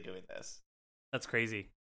really doing this. That's crazy.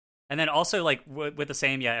 And then also, like, with the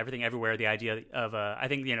same, Everything Everywhere, the idea of, I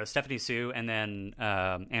think, Stephanie Sue and then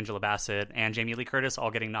Angela Bassett and Jamie Lee Curtis all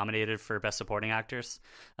getting nominated for Best Supporting Actors.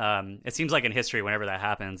 It seems like in history, whenever that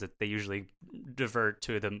happens, they usually divert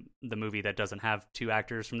to the movie that doesn't have two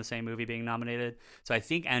actors from the same movie being nominated. So I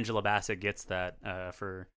think Angela Bassett gets that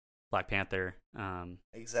for Black Panther.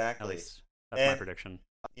 Exactly. At least that's my prediction.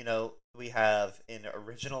 We have in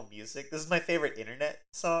original music, this is my favorite internet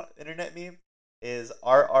meme, is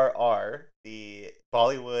RRR, the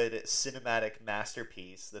Bollywood cinematic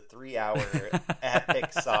masterpiece, the 3-hour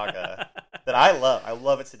epic saga that I love. I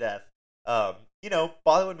love it to death.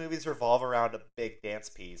 Bollywood movies revolve around a big dance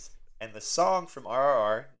piece, and the song from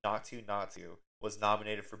RRR, Not To, was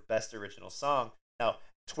nominated for Best Original Song. Now,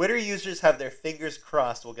 Twitter users have their fingers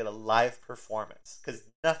crossed we'll get a live performance, because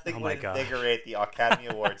nothing would invigorate the Academy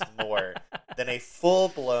Awards more than a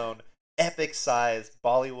full-blown, epic-sized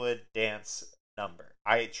Bollywood dance number.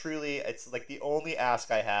 It's like the only ask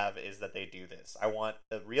I have is that they do this. I want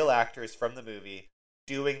the real actors from the movie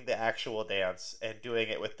doing the actual dance and doing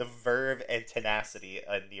it with the verve and tenacity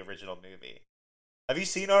in the original movie. Have you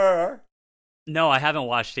seen RRR? No, I haven't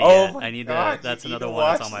watched it yet. I need that. That's another one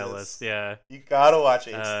that's on my list. Yeah, you gotta watch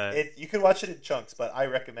it. You can watch it in chunks, but I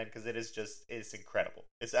recommend because it's incredible.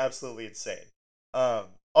 It's absolutely insane. I'll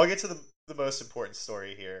get to the most important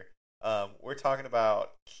story here. We're talking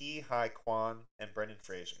about Ke Huy Quan and Brendan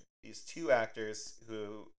Fraser. These two actors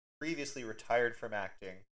who previously retired from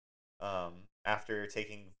acting after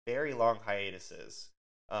taking very long hiatuses.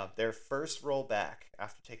 Their first role back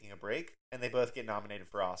after taking a break, and they both get nominated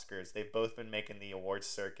for Oscars. They've both been making the awards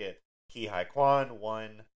circuit. Ke Huy Quan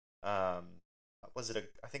won. I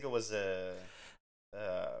think it was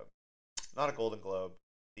not a Golden Globe.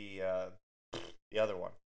 The other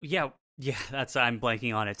one. Yeah. Yeah, I'm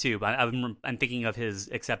blanking on it too, but I'm thinking of his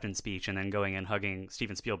acceptance speech and then going and hugging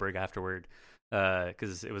Steven Spielberg afterward,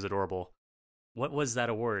 because it was adorable. What was that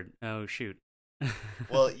award? Oh shoot.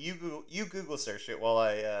 Well, you Google search it while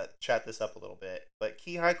I chat this up a little bit. But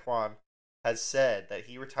Ke Huy Quan has said that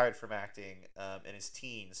he retired from acting in his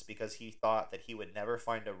teens because he thought that he would never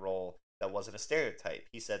find a role that wasn't a stereotype.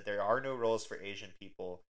 He said there are no roles for Asian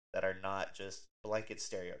people that are not just blanket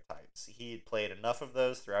stereotypes. He had played enough of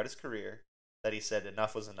those throughout his career that he said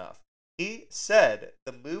enough was enough. He said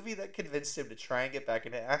the movie that convinced him to try and get back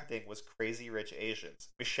into acting was Crazy Rich Asians.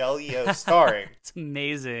 Michelle Yeoh starring. It's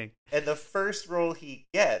amazing. And the first role he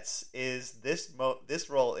gets is this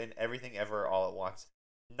role in Everything Ever All at Once.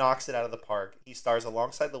 Knocks it out of the park. He stars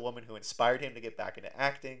alongside the woman who inspired him to get back into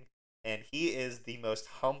acting, and he is the most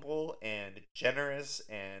humble and generous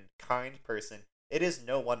and kind person. It is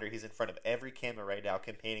no wonder he's in front of every camera right now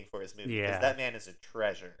campaigning for his movie, because that man is a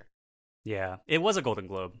treasure. Yeah, it was a Golden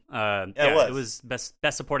Globe. It was best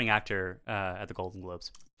supporting actor at the Golden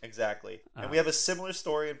Globes. Exactly. And we have a similar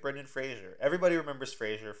story in Brendan Fraser. Everybody remembers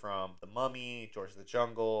Fraser from The Mummy, George of the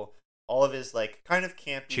Jungle, all of his like kind of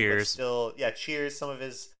campy, Cheers. But still, Cheers. Some of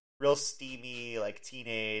his real steamy like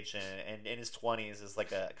teenage and in his 20s is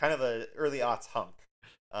like a kind of a early aughts hunk.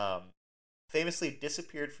 Famously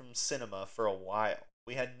disappeared from cinema for a while.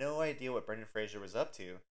 We had no idea what Brendan Fraser was up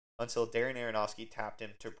to until Darren Aronofsky tapped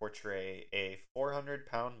him to portray a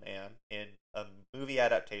 400-pound man in a movie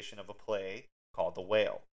adaptation of a play called The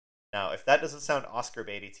Whale. Now, if that doesn't sound Oscar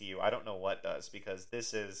baity to you, I don't know what does, because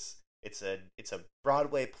it's a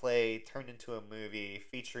Broadway play turned into a movie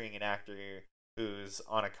featuring an actor who's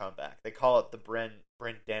on a comeback. They call it the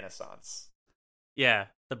Brendanescence. Yeah,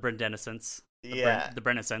 the Brendanescence. The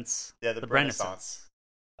Brennaissance. Yeah, the Brennaissance.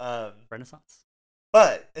 Renaissance.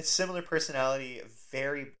 But a similar personality,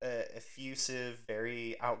 very effusive,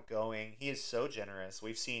 very outgoing. He is so generous.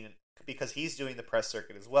 We've seen, because he's doing the press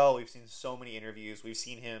circuit as well, we've seen so many interviews. We've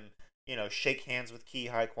seen him, shake hands with Ke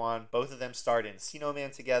Huy Quan. Both of them starred in Encino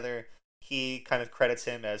Man together. He kind of credits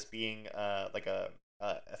him as being like a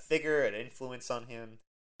figure, an influence on him.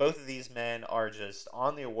 Both of these men are just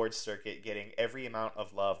on the awards circuit getting every amount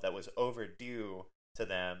of love that was overdue to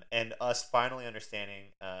them, and us finally understanding,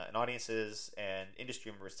 and audiences and industry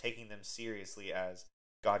members taking them seriously as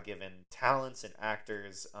God-given talents and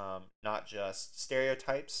actors, not just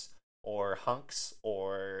stereotypes or hunks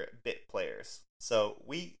or bit players. So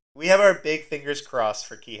we have our big fingers crossed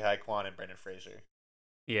for Ke Huy Quan and Brendan Fraser.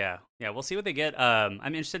 Yeah, we'll see what they get. I'm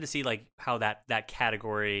interested to see like how that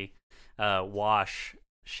category wash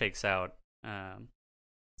shakes out.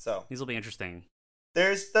 So these will be interesting.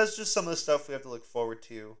 That's just some of the stuff we have to look forward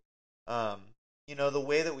to. The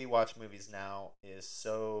way that we watch movies now is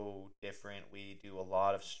so different. We do a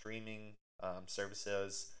lot of streaming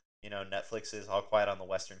services. Netflix's All Quiet on the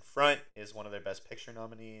Western Front is one of their Best Picture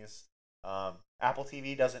nominees. Apple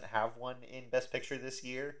TV doesn't have one in Best Picture this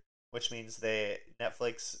year, which means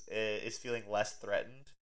Netflix is feeling less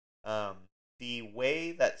threatened. The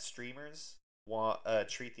way that streamers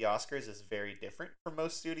treat the Oscars is very different from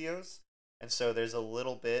most studios. And so there's a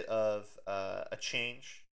little bit of a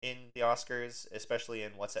change in the Oscars, especially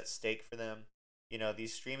in what's at stake for them.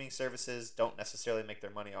 These streaming services don't necessarily make their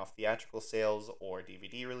money off theatrical sales or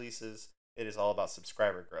DVD releases. It is all about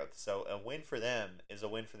subscriber growth. So a win for them is a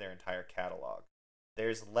win for their entire catalog.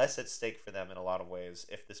 There's less at stake for them in a lot of ways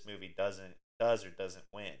if this movie does or doesn't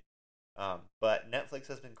win. But Netflix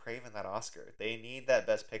has been craving that Oscar. They need that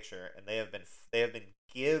Best Picture, and they have been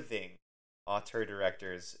giving auteur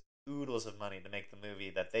directors oodles of money to make the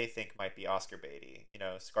movie that they think might be Oscar baity.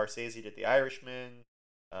 Scorsese did The Irishman.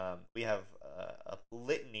 We have a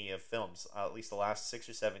litany of films, at least the last 6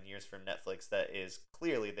 or 7 years from Netflix, that is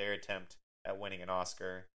clearly their attempt at winning an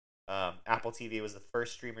Oscar. Apple TV was the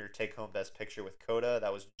first streamer to take home Best Picture with Coda.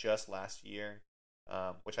 That was just last year,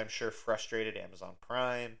 which I'm sure frustrated Amazon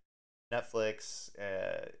Prime, Netflix,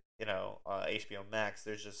 HBO Max.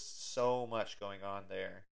 There's just so much going on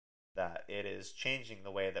there that it is changing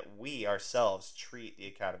the way that we ourselves treat the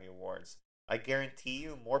Academy Awards. I guarantee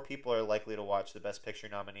you more people are likely to watch the Best Picture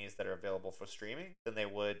nominees that are available for streaming than they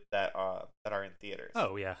would that are in theaters.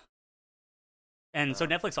 Oh, yeah. And so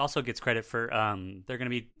Netflix also gets credit for, they're going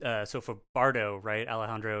to be, for Bardo, right?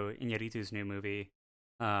 Alejandro Iñárritu's new movie.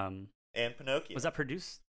 And Pinocchio. Was that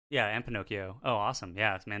produced? Yeah, and Pinocchio. Oh, awesome.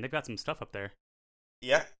 Yeah, man, they've got some stuff up there.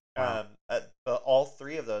 Yeah. Wow. All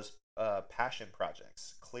three of those passion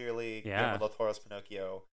projects. Clearly, Guillermo del Toro's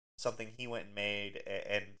Pinocchio, something he went and made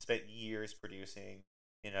and spent years producing.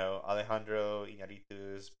 Alejandro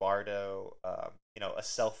Iñárritu's Bardo, a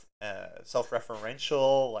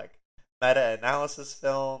self-referential, like meta-analysis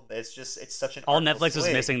film. It's such an all artful Netflix swing.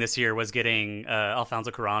 was missing this year was getting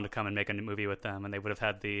Alfonso Cuarón to come and make a movie with them, and they would have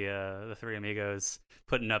had the three amigos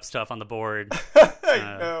putting up stuff on the board.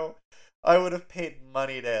 I know. I would have paid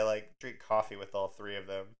money to like drink coffee with all three of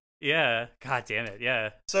them. Yeah, god damn it,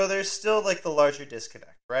 yeah. So there's still like the larger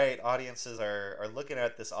disconnect, right? Audiences are looking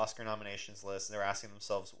at this Oscar nominations list and they're asking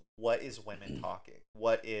themselves, what is Women Talking?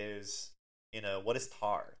 What is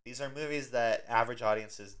Tar? These are movies that average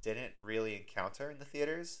audiences didn't really encounter in the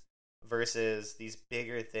theaters versus these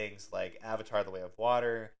bigger things like Avatar: The Way of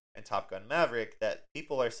Water and Top Gun: Maverick that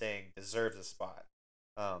people are saying deserves a spot.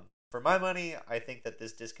 For my money, I think that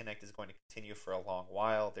this disconnect is going to continue for a long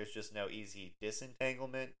while. There's just no easy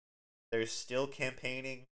disentanglement. There's still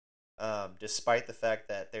campaigning, despite the fact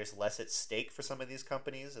that there's less at stake for some of these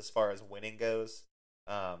companies as far as winning goes.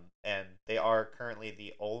 And they are currently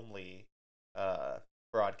the only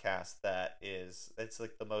broadcast it's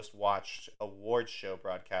like the most watched award show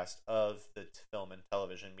broadcast of the Film and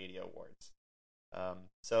Television Media Awards.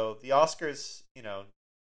 So the Oscars,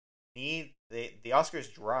 the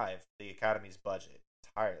Oscars drive the Academy's budget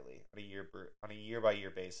entirely on a year by year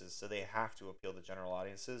basis, so they have to appeal to general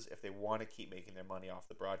audiences if they want to keep making their money off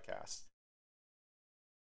the broadcast.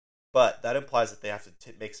 But that implies that they have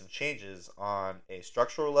to make some changes on a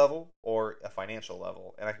structural level or a financial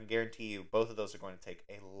level, and I can guarantee you both of those are going to take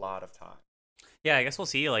a lot of time. Yeah, I guess we'll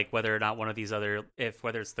see like whether or not one of these whether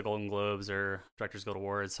it's the Golden Globes or Directors Guild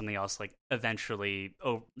Awards, something else like eventually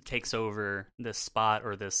takes over this spot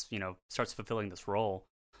or this, starts fulfilling this role.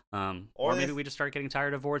 Or maybe we just start getting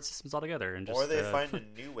tired of award systems altogether, and or they find a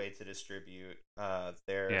new way to distribute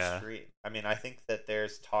their stream. I mean, I think that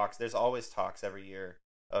there's always talks every year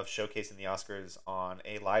of showcasing the Oscars on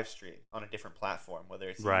a live stream on a different platform, whether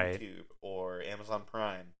it's YouTube or Amazon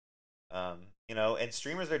Prime. And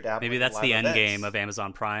streamers are dabbling. Maybe that's in the live end events. game of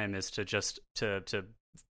Amazon Prime, is to just to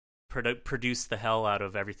produce the hell out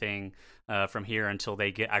of everything from here until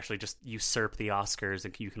they actually just usurp the Oscars,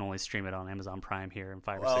 and you can only stream it on Amazon Prime here in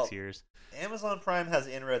 5 or 6 years. Amazon Prime has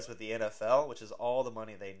inroads with the NFL, which is all the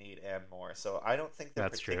money they need and more. So I don't think they're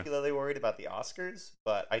particularly worried about the Oscars,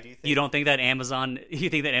 but I do think... You don't think that Amazon is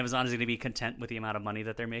going to be content with the amount of money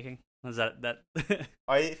that they're making? Is that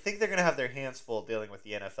I think they're going to have their hands full dealing with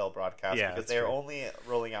the NFL broadcast, because they're only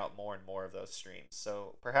rolling out more and more of those streams.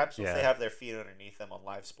 So perhaps once they have their feet underneath them on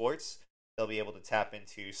live sports, they'll be able to tap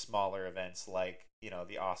into smaller events like,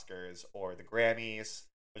 the Oscars or the Grammys,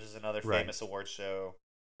 which is another famous award show,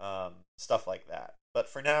 stuff like that. But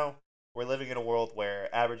for now, we're living in a world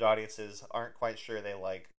where average audiences aren't quite sure they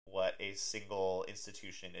like what a single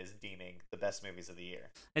institution is deeming the best movies of the year.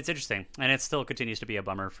 It's interesting, and it still continues to be a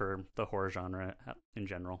bummer for the horror genre in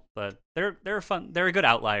general. But they're fun. They're good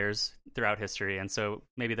outliers throughout history, and so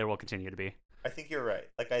maybe there will continue to be. I think you're right.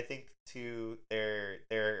 Like, I think too,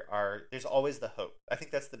 there's always the hope. I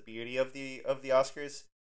think that's the beauty of the Oscars,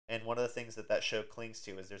 and one of the things that show clings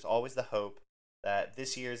to is there's always the hope that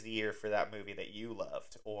this year's the year for that movie that you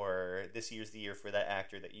loved, or this year's the year for that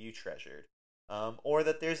actor that you treasured, or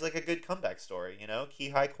that there's like a good comeback story.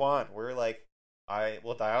 Ki-Hai Kwan, we're like, I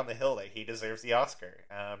will die on the hill that he deserves the Oscar.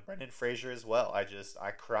 Brendan Fraser as well.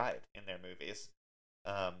 I cried in their movies.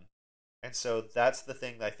 And so that's the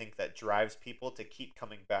thing that I think that drives people to keep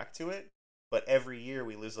coming back to it. But every year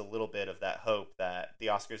we lose a little bit of that hope that the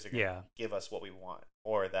Oscars are going to give us what we want,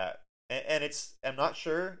 or that. And I'm not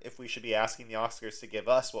sure if we should be asking the Oscars to give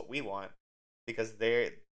us what we want, because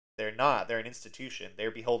they're not. They're an institution.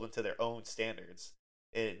 They're beholden to their own standards.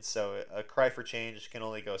 And so a cry for change can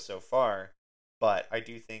only go so far. But I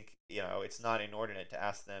do think, it's not inordinate to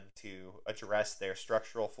ask them to address their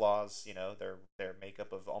structural flaws, their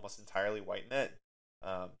makeup of almost entirely white men,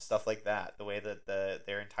 stuff like that. The way that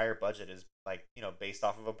their entire budget is based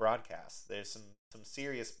off of a broadcast. There's some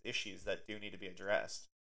serious issues that do need to be addressed.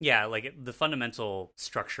 Yeah, like the fundamental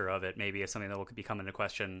structure of it maybe is something that will become into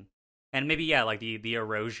question, and maybe the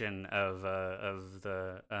erosion of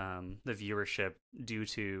the viewership due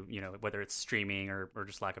to whether it's streaming or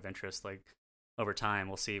just lack of interest. Like over time,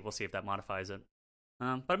 we'll see if that modifies it.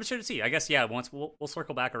 But I'm sure to see. I guess once we'll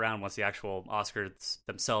circle back around once the actual Oscars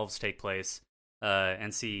themselves take place,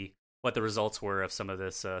 and see what the results were of some of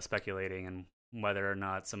this speculating, and whether or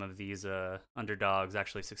not some of these underdogs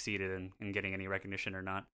actually succeeded in getting any recognition or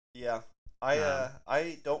not. Yeah.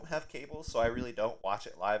 I don't have cable, so I really don't watch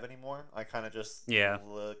it live anymore. I kind of just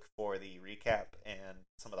look for the recap and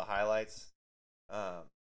some of the highlights.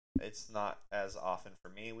 It's not as often for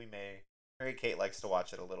me. Mary Kate likes to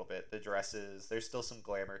watch it a little bit. The dresses, there's still some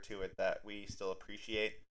glamour to it that we still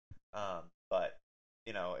appreciate. But,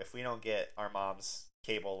 if we don't get our mom's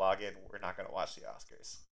cable login, we're not going to watch the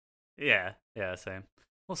Oscars. Yeah, same.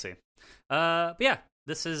 We'll see. But yeah,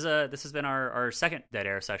 this has been our second Dead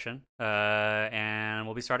Air session, and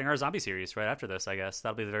we'll be starting our zombie series right after this. I guess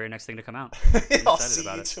that'll be the very next thing to come out. I'll see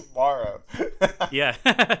you tomorrow. Yeah,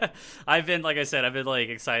 I've been like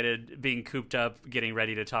excited, being cooped up, getting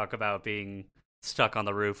ready to talk about being stuck on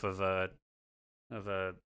the roof of a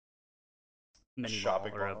mini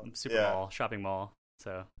shopping mall or mall. a super mall, shopping mall.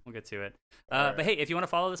 So we'll get to it. But hey, if you want to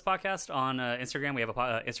follow this podcast on Instagram, we have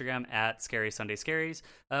a Instagram at Scary Sunday Scaries.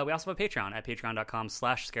 We also have a Patreon at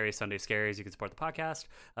patreon.com/Scary Sunday Scaries. You can support the podcast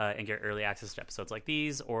and get early access to episodes like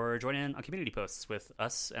these, or join in on community posts with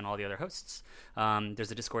us and all the other hosts. There's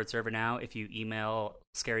a Discord server now. If you email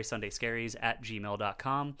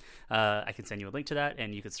scarysundayScaries@gmail.com, I can send you a link to that,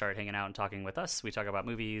 and you can start hanging out and talking with us. We talk about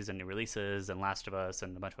movies and new releases and Last of Us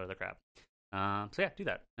and a bunch of other crap. So yeah, do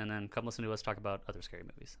that, and then come listen to us talk about other scary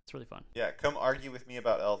movies. It's really fun. Yeah, come argue with me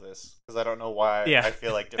about Elvis, because I don't know why I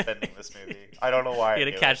feel like defending this movie. I don't know why. You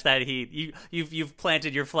got to catch that heat. You've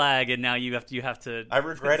planted your flag, and now you have to. I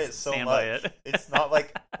regret it so much. It's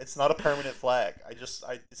not a permanent flag.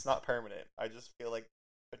 It's not permanent. I just feel like.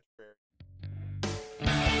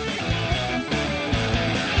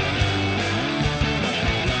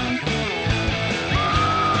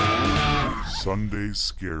 Sunday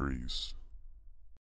Scaries.